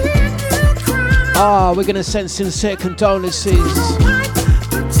take seeing you cry. We're gonna send sincere condolences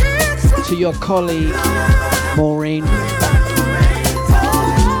to your colleague, Maureen.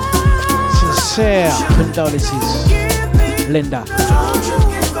 Sincere condolences, Linda.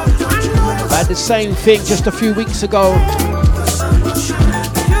 I had the same thing just a few weeks ago.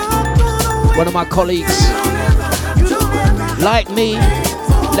 One of my colleagues, like me,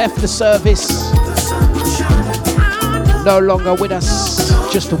 left the service, no longer with us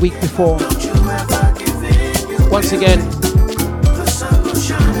just a week before. Once again,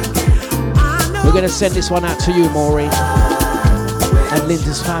 we're going to send this one out to you, Maureen, and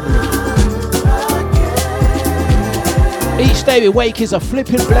Linda's family. Each day we wake is a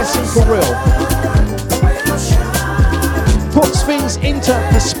flipping blessing for real. Puts things into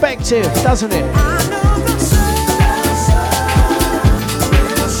perspective, doesn't it?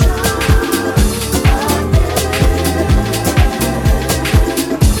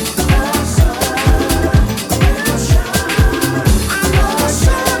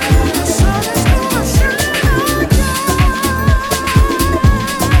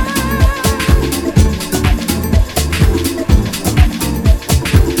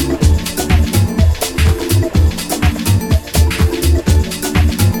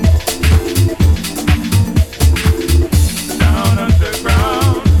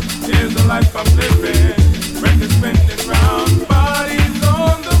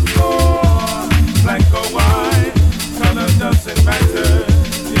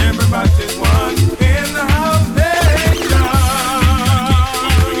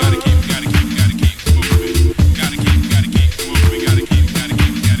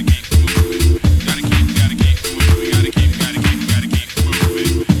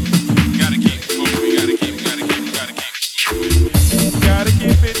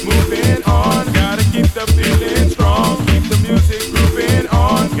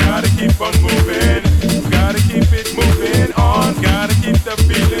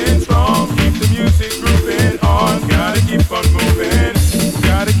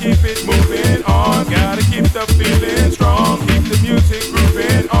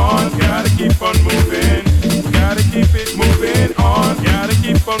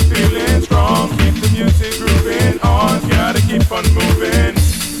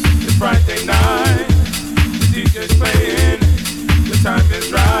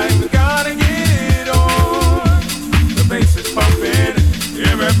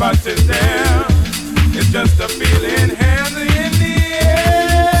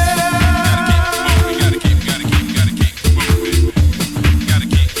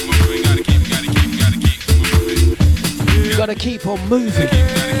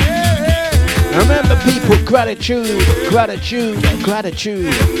 Gratitude, gratitude,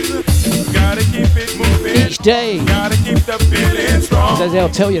 gratitude. Each day, as they'll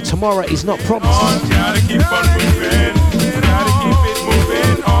tell you, tomorrow is not promised. Gotta keep on moving, gotta keep it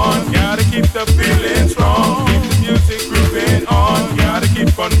moving on. Gotta keep the feeling strong, keep the music grooving on. Gotta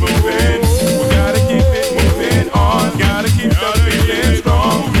keep on moving, we gotta keep it moving on. Gotta keep the feeling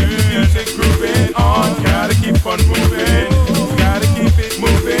strong, keep the music grooving on. Gotta keep on moving, gotta keep it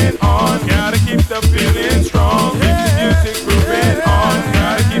moving on. Gotta keep the feeling strong, keep the music grooving on.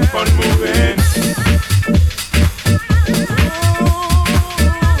 Gotta keep on moving.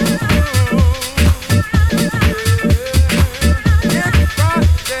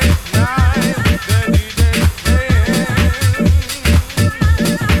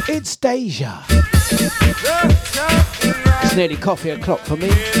 It's Deja. It's nearly coffee o'clock for me.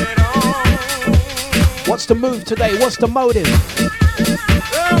 What's the move today? What's the motive?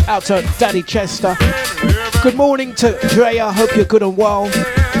 Out to Daddy Chester. Good morning to Drea. Hope you're good and well.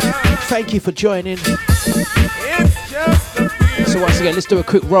 Thank you for joining. So once again, let's do a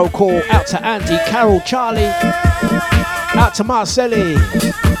quick roll call. Out to Andy, Carol, Charlie. Out to Marcelli.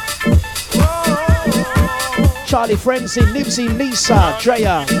 Charlie, Frenzy, Nibsy, Lisa,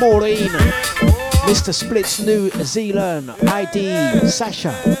 Drea, Maureen, Mr. Splits, New Zealand, ID,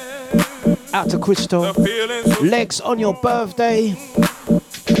 Sasha. Out to Crystal. Legs on your birthday.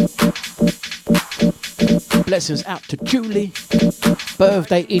 Blessings out to Julie.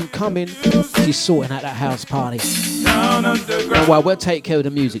 Birthday incoming. She's sorting out that house party. And while we'll take care of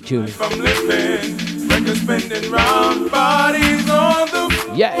the music, Julie.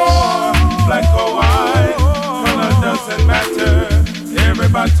 Yes. Black or white, color doesn't matter.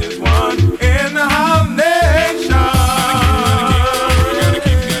 Everybody's one in the whole nation.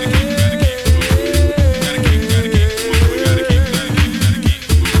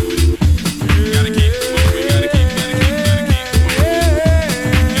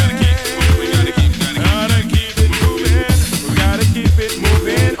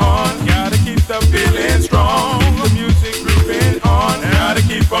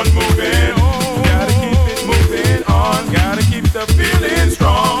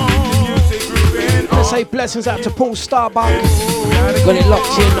 Wave blessings out to Paul Starbuck. Got it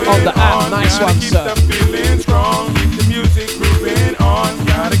locked in on the app. Nice one, sir. Keep the feeling strong, keep the music grooving on.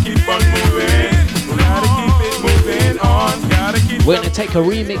 Gotta keep on moving, gotta keep it moving on. Gotta keep. We're gonna take a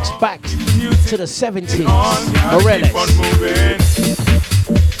remix back to the 70s. Gotta Morales. keep on moving.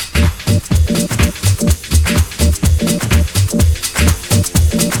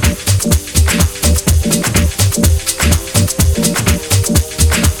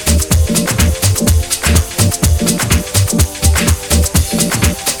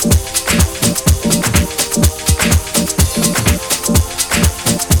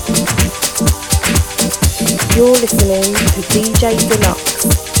 You're listening to DJ Dlux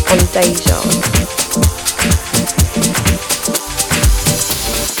on Deja.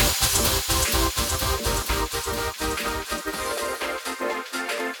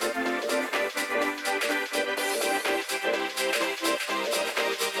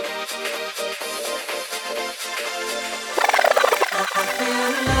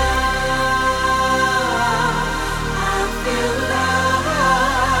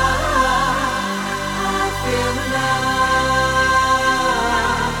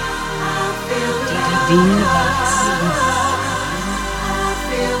 Dlux.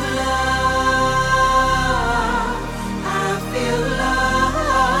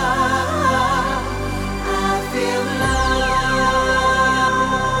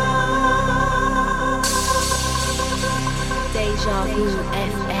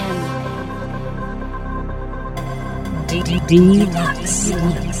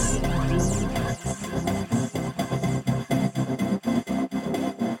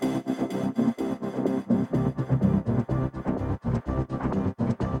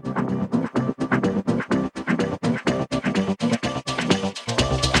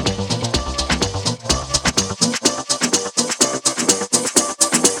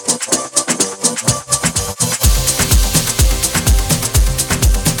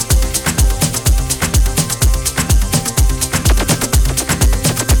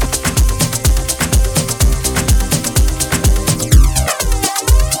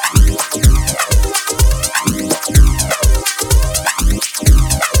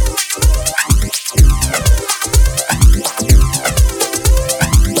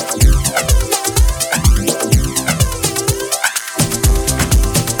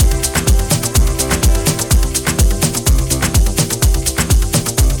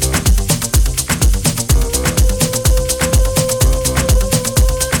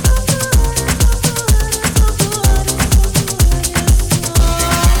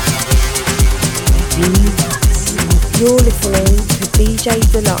 You're listening to DJ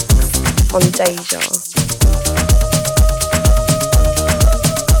Dlux on Deja.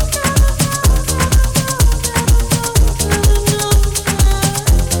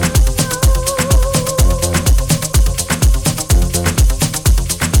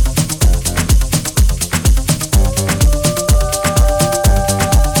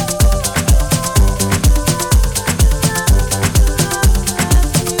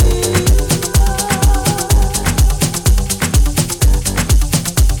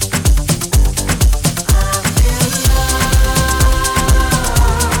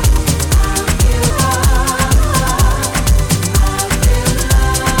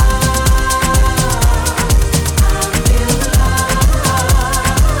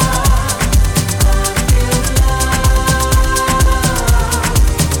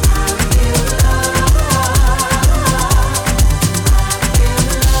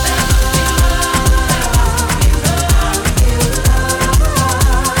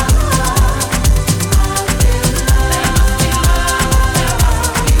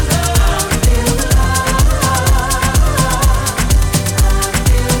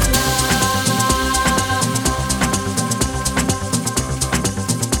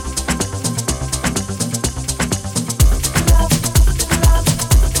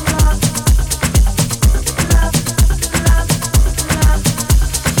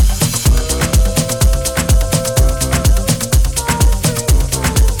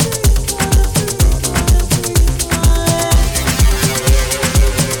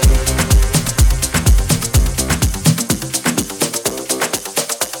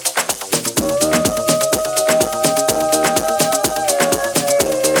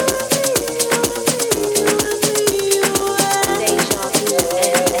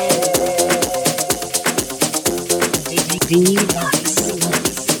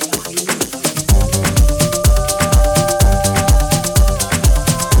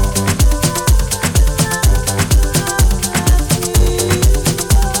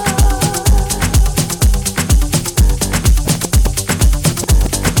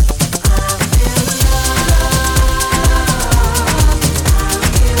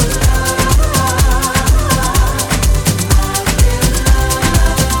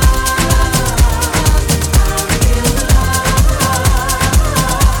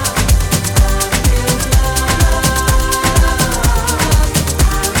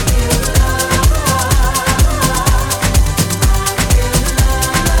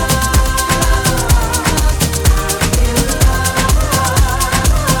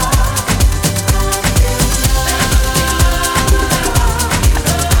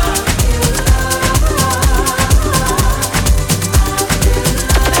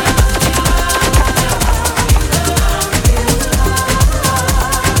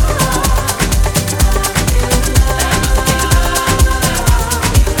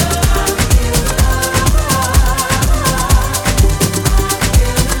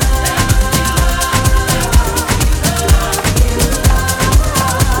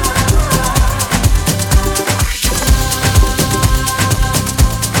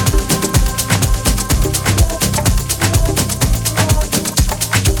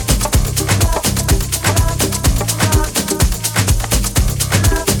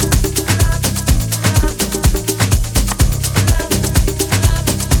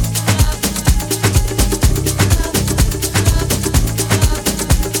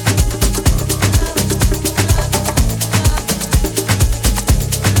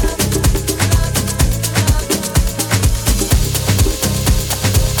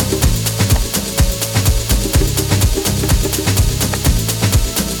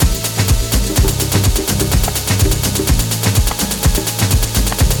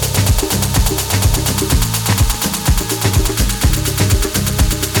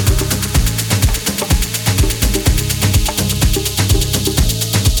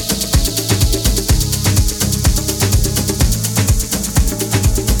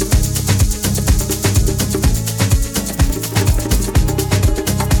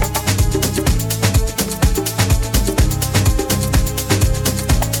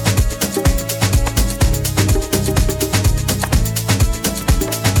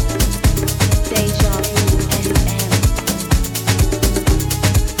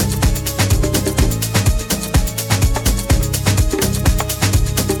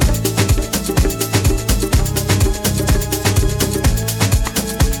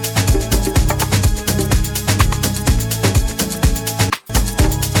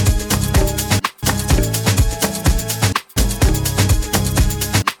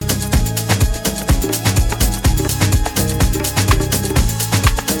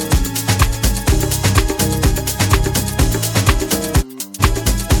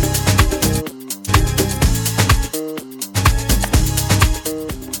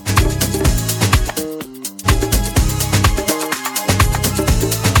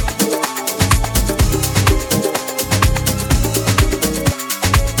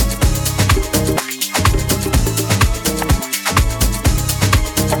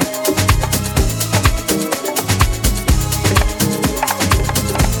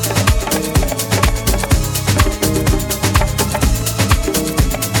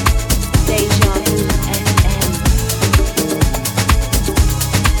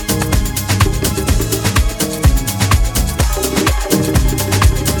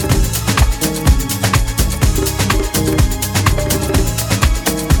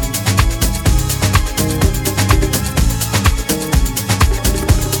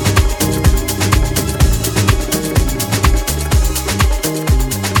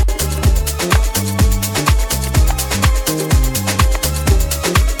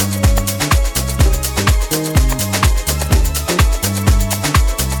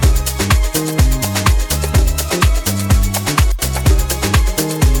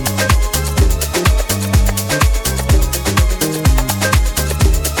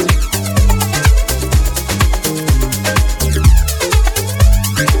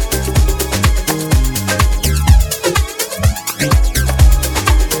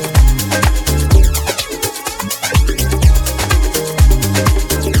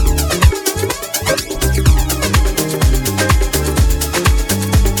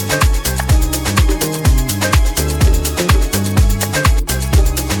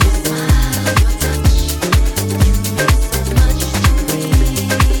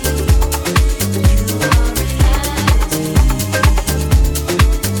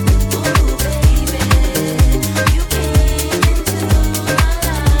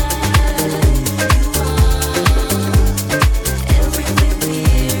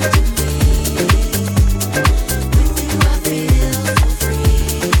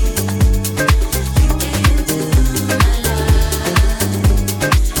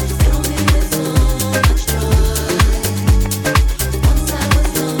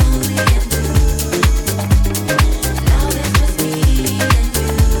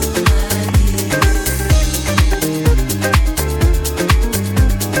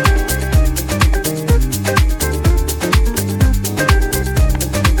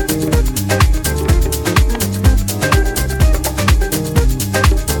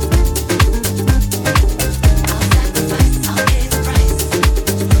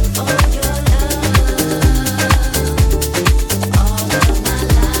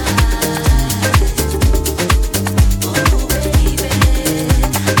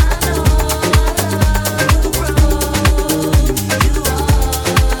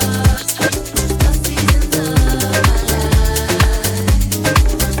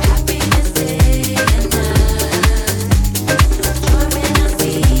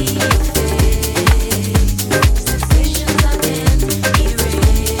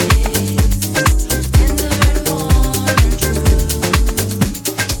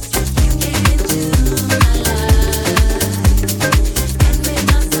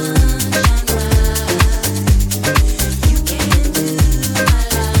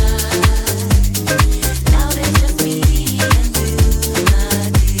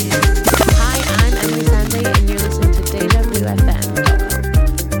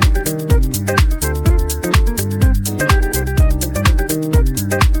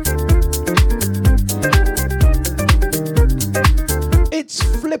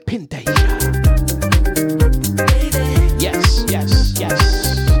 flipping Deja. Yes, yes,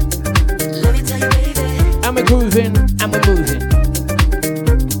 yes. And we're grooving, and we're moving.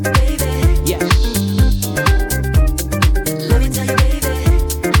 Yes.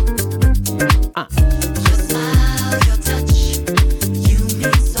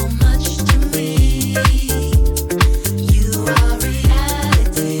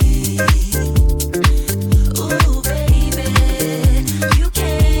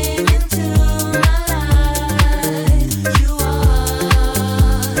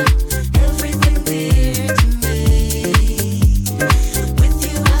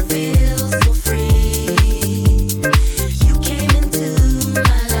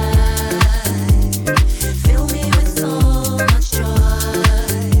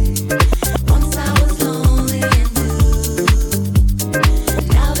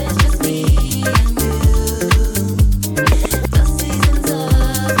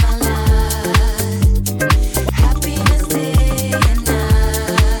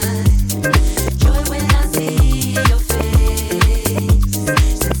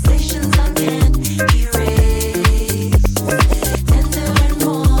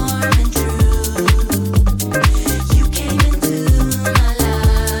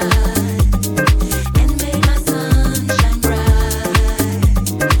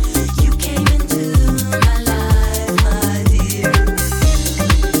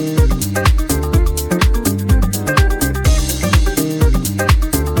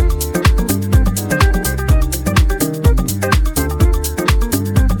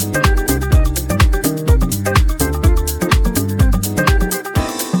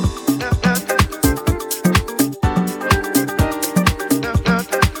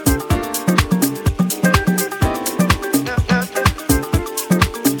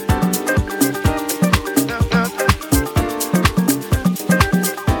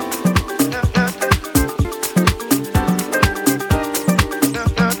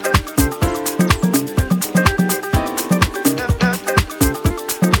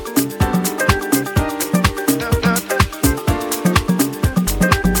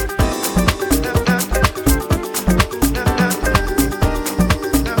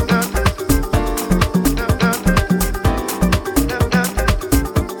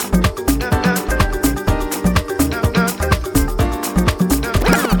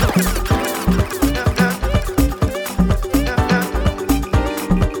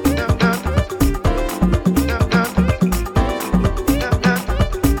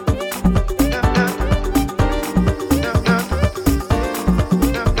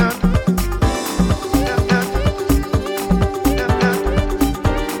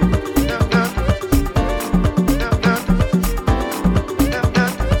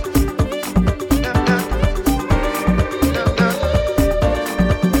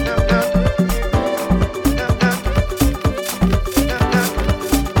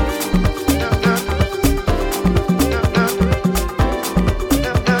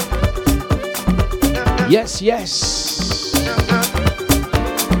 Yes, yes.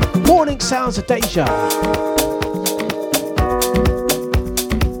 Morning sounds of Deja.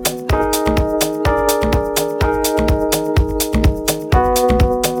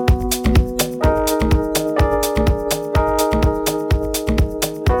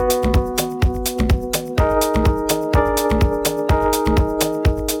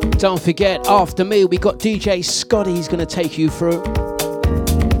 Don't forget, after me, we got DJ Scotty. He's going to take you through.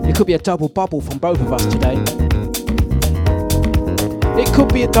 It could be a double bubble from both of us today. It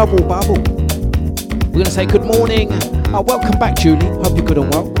could be a double bubble. We're going to say good morning. Welcome back, Julie. Hope you're good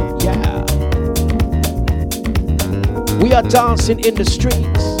and well. Yeah. We are dancing in the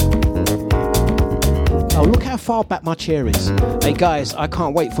streets. Oh, look how far back my chair is. Hey, guys, I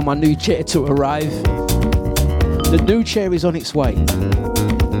can't wait for my new chair to arrive. The new chair is on its way.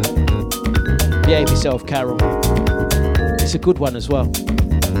 Behave yourself, Carol. It's a good one as well.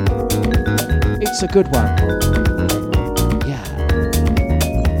 It's a good one. Yeah.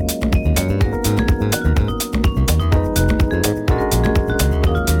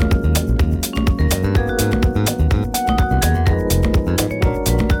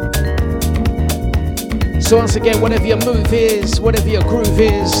 So once again, whatever your move is, whatever your groove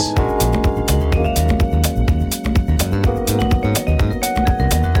is,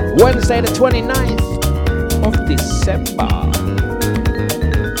 Wednesday the 29th of December.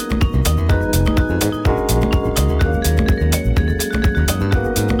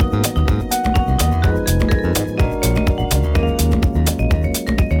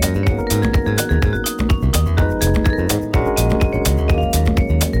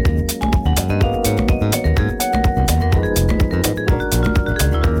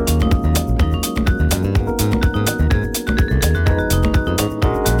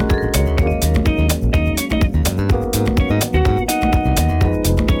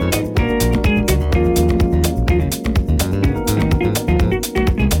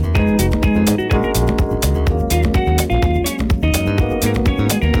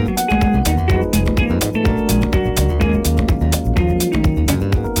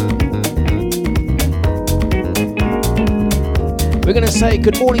 say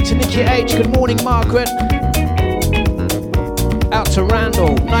good morning to Nikki H. Good morning, Margaret. Out to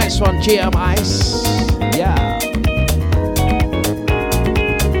Randall. Nice one, GM Ice. Yeah.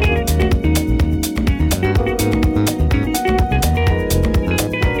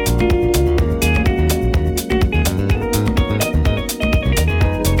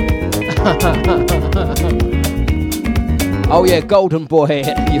 Oh yeah, Golden Boy.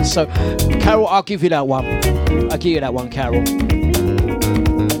 So, Carol, I'll give you that one. I'll give you that one, Carol.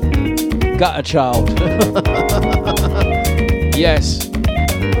 Gutter child. Yes.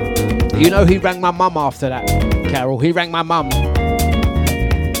 You know he rang my mum after that, Carol. He rang my mum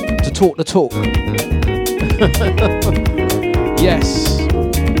to talk the talk. Yes.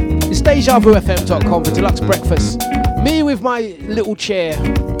 It's dejavufm.com for Dlux Breakfast. Me with my little chair.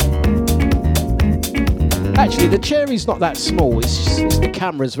 Actually, the chair is not that small. It's the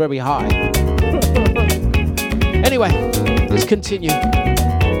camera's very high. Anyway, let's continue.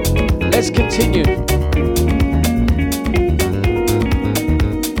 Let's continue.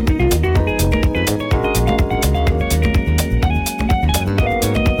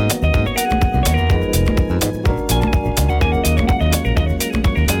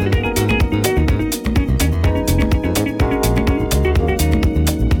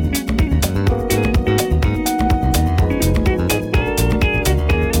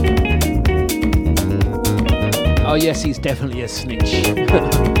 Oh yes, he's definitely a snitch.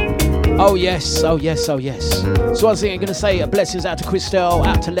 Oh yes, oh yes, oh yes. So once again, I'm going to say blessings out to Christelle,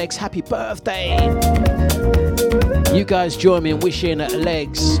 out to Legs, happy birthday. You guys join me in wishing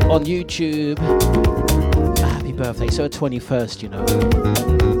Legs on YouTube a happy birthday. So 21st, you know.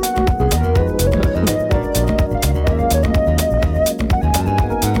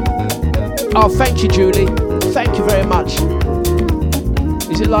 Oh, thank you, Julie. Thank you very much.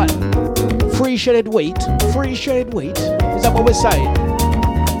 Is it like free shredded wheat? Free shredded wheat? Is that what we're saying?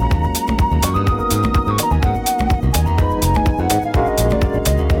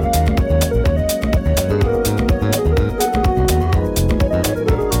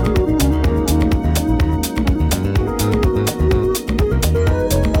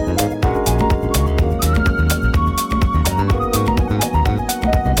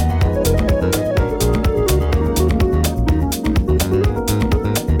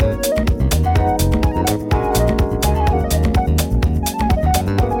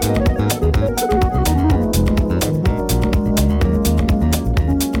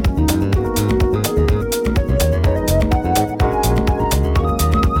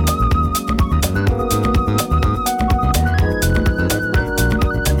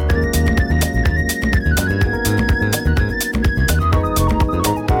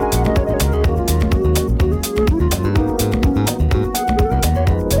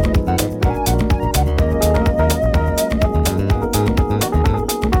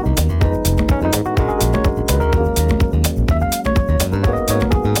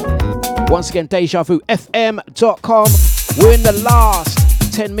 Once again, dejavufm.com. We're in the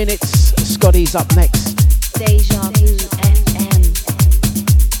last 10 minutes. Scotty's up next. Deja Vu FM.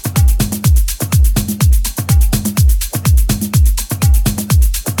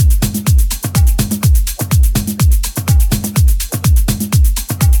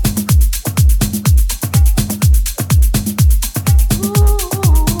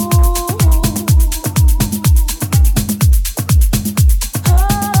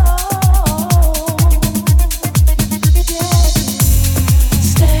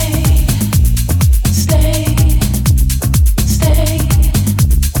 Stay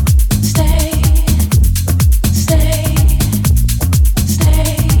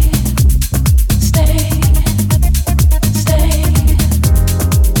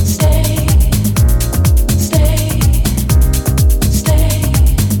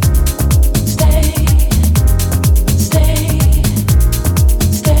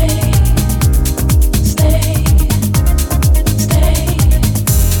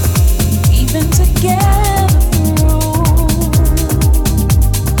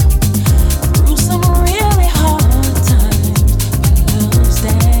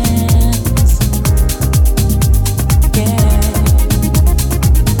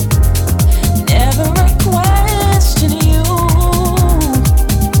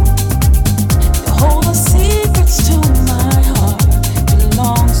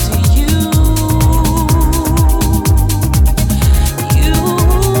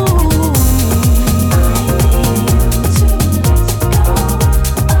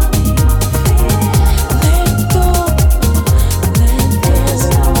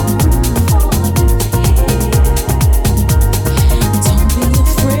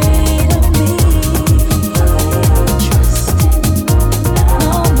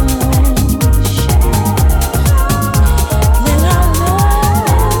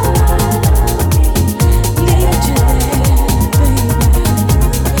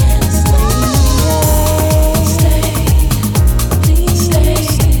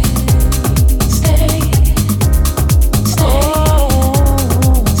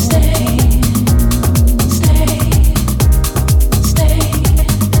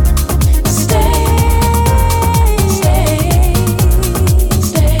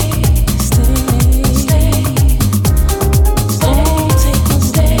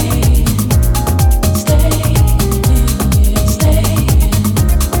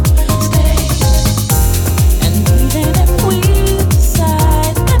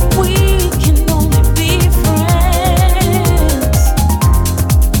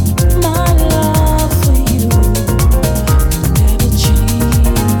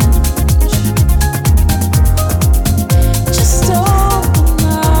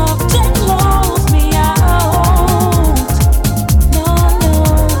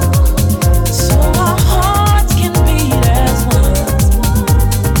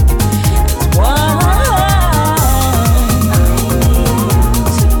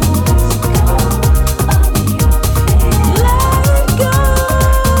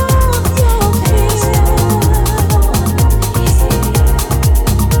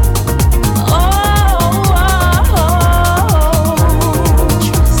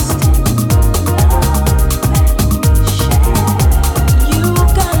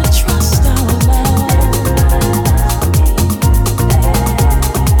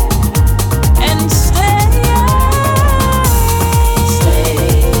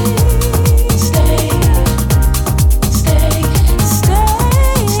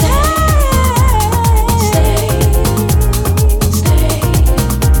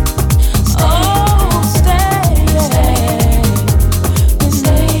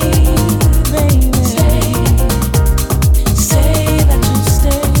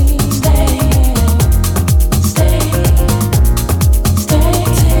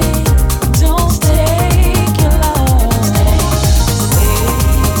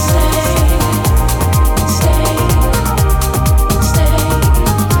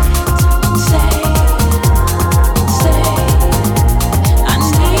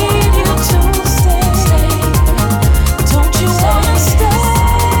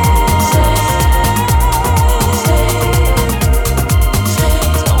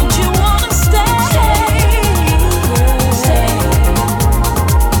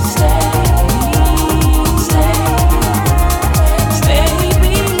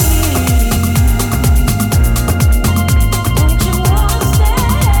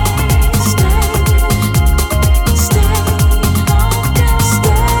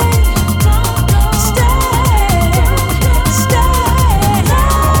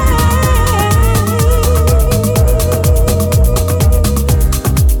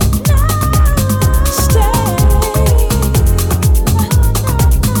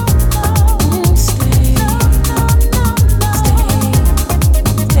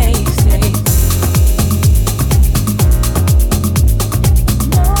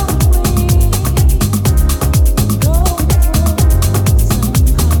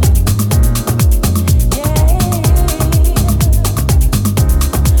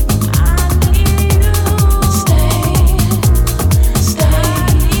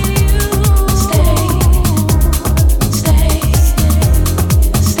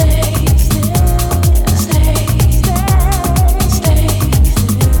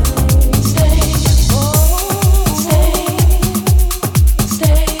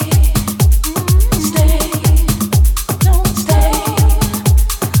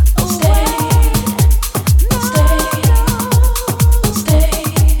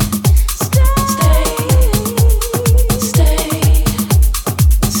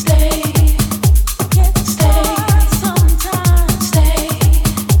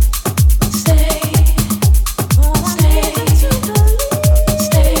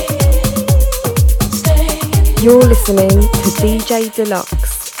You're listening to DJ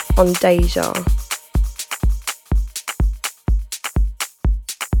Dlux on Deja.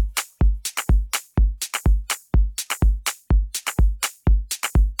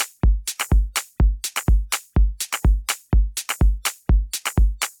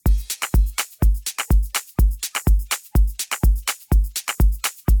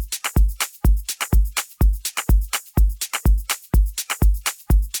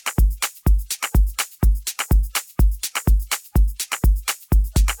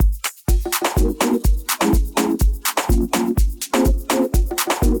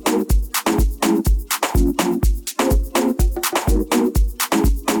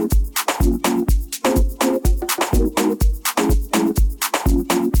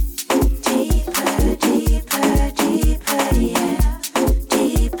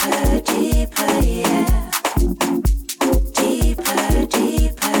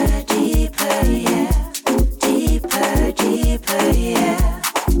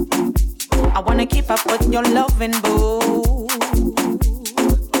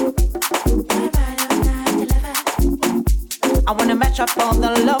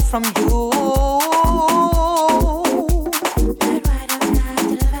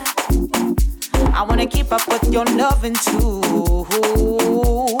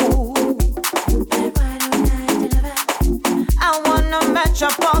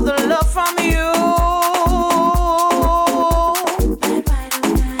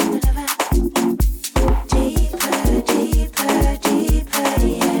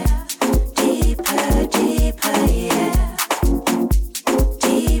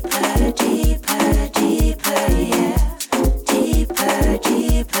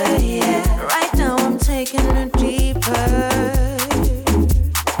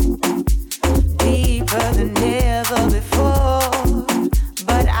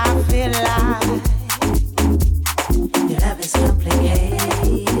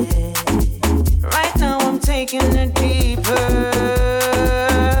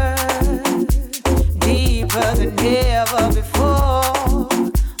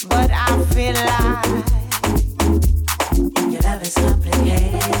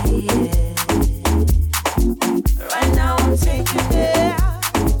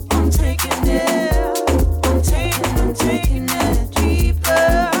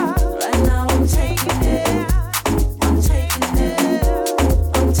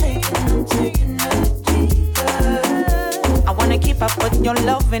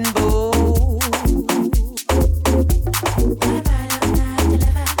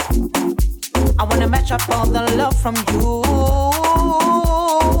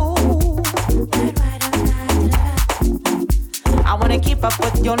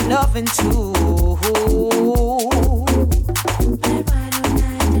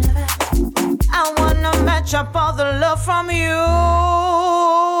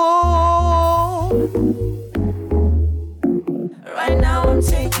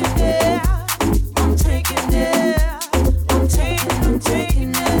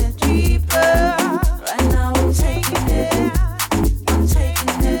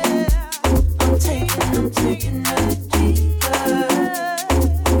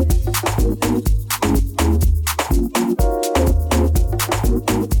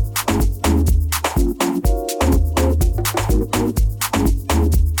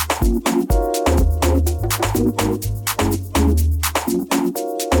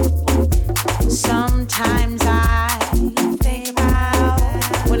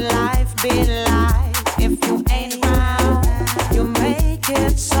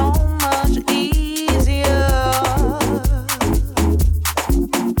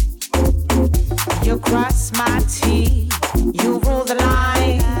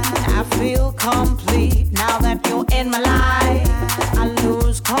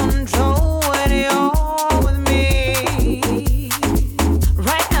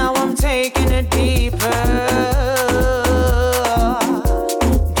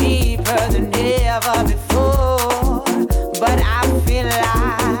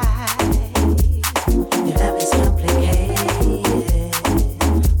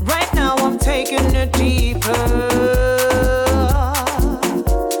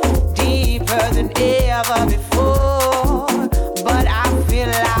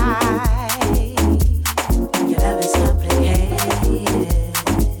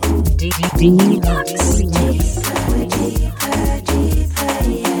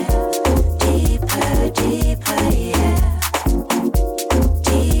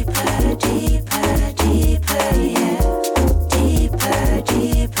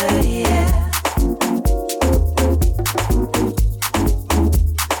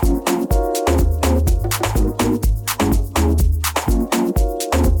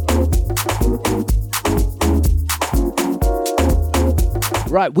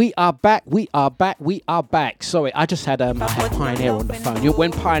 Right, we are back. Sorry, I just had Pioneer on the phone.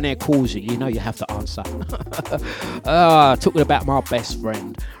 When Pioneer calls you, you know you have to answer. Talking about my best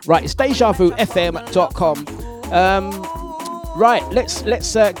friend. Right, it's dejavufm.com. Right, let's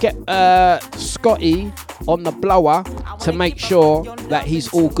get Scotty on the blower to make sure that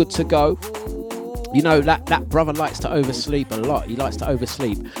he's all good to go. You know, that brother likes to oversleep a lot. He likes to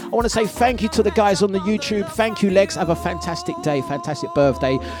oversleep. I want to say thank you to the guys on the YouTube. Thank you, Legs. Have a fantastic day, fantastic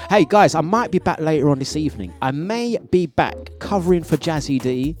birthday. Hey, guys, I might be back later on this evening. I may be back covering for Jazzy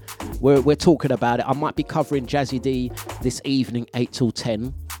D. We're talking about it. I might be covering Jazzy D this evening, 8 till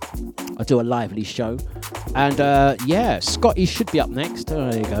 10. I do a lively show. And, Scotty should be up next.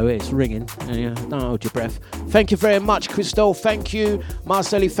 Oh, there you go. It's ringing. Don't hold your breath. Thank you very much, Christelle. Thank you,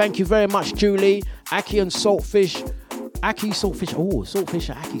 Marcelli. Thank you very much, Julie. Aki and Saltfish. Aki, Saltfish. Oh, Saltfish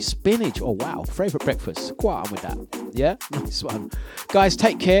and Aki. Spinach. Oh, wow. Favourite breakfast. Quite on with that. Yeah? Nice one. Guys,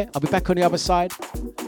 take care. I'll be back on the other side.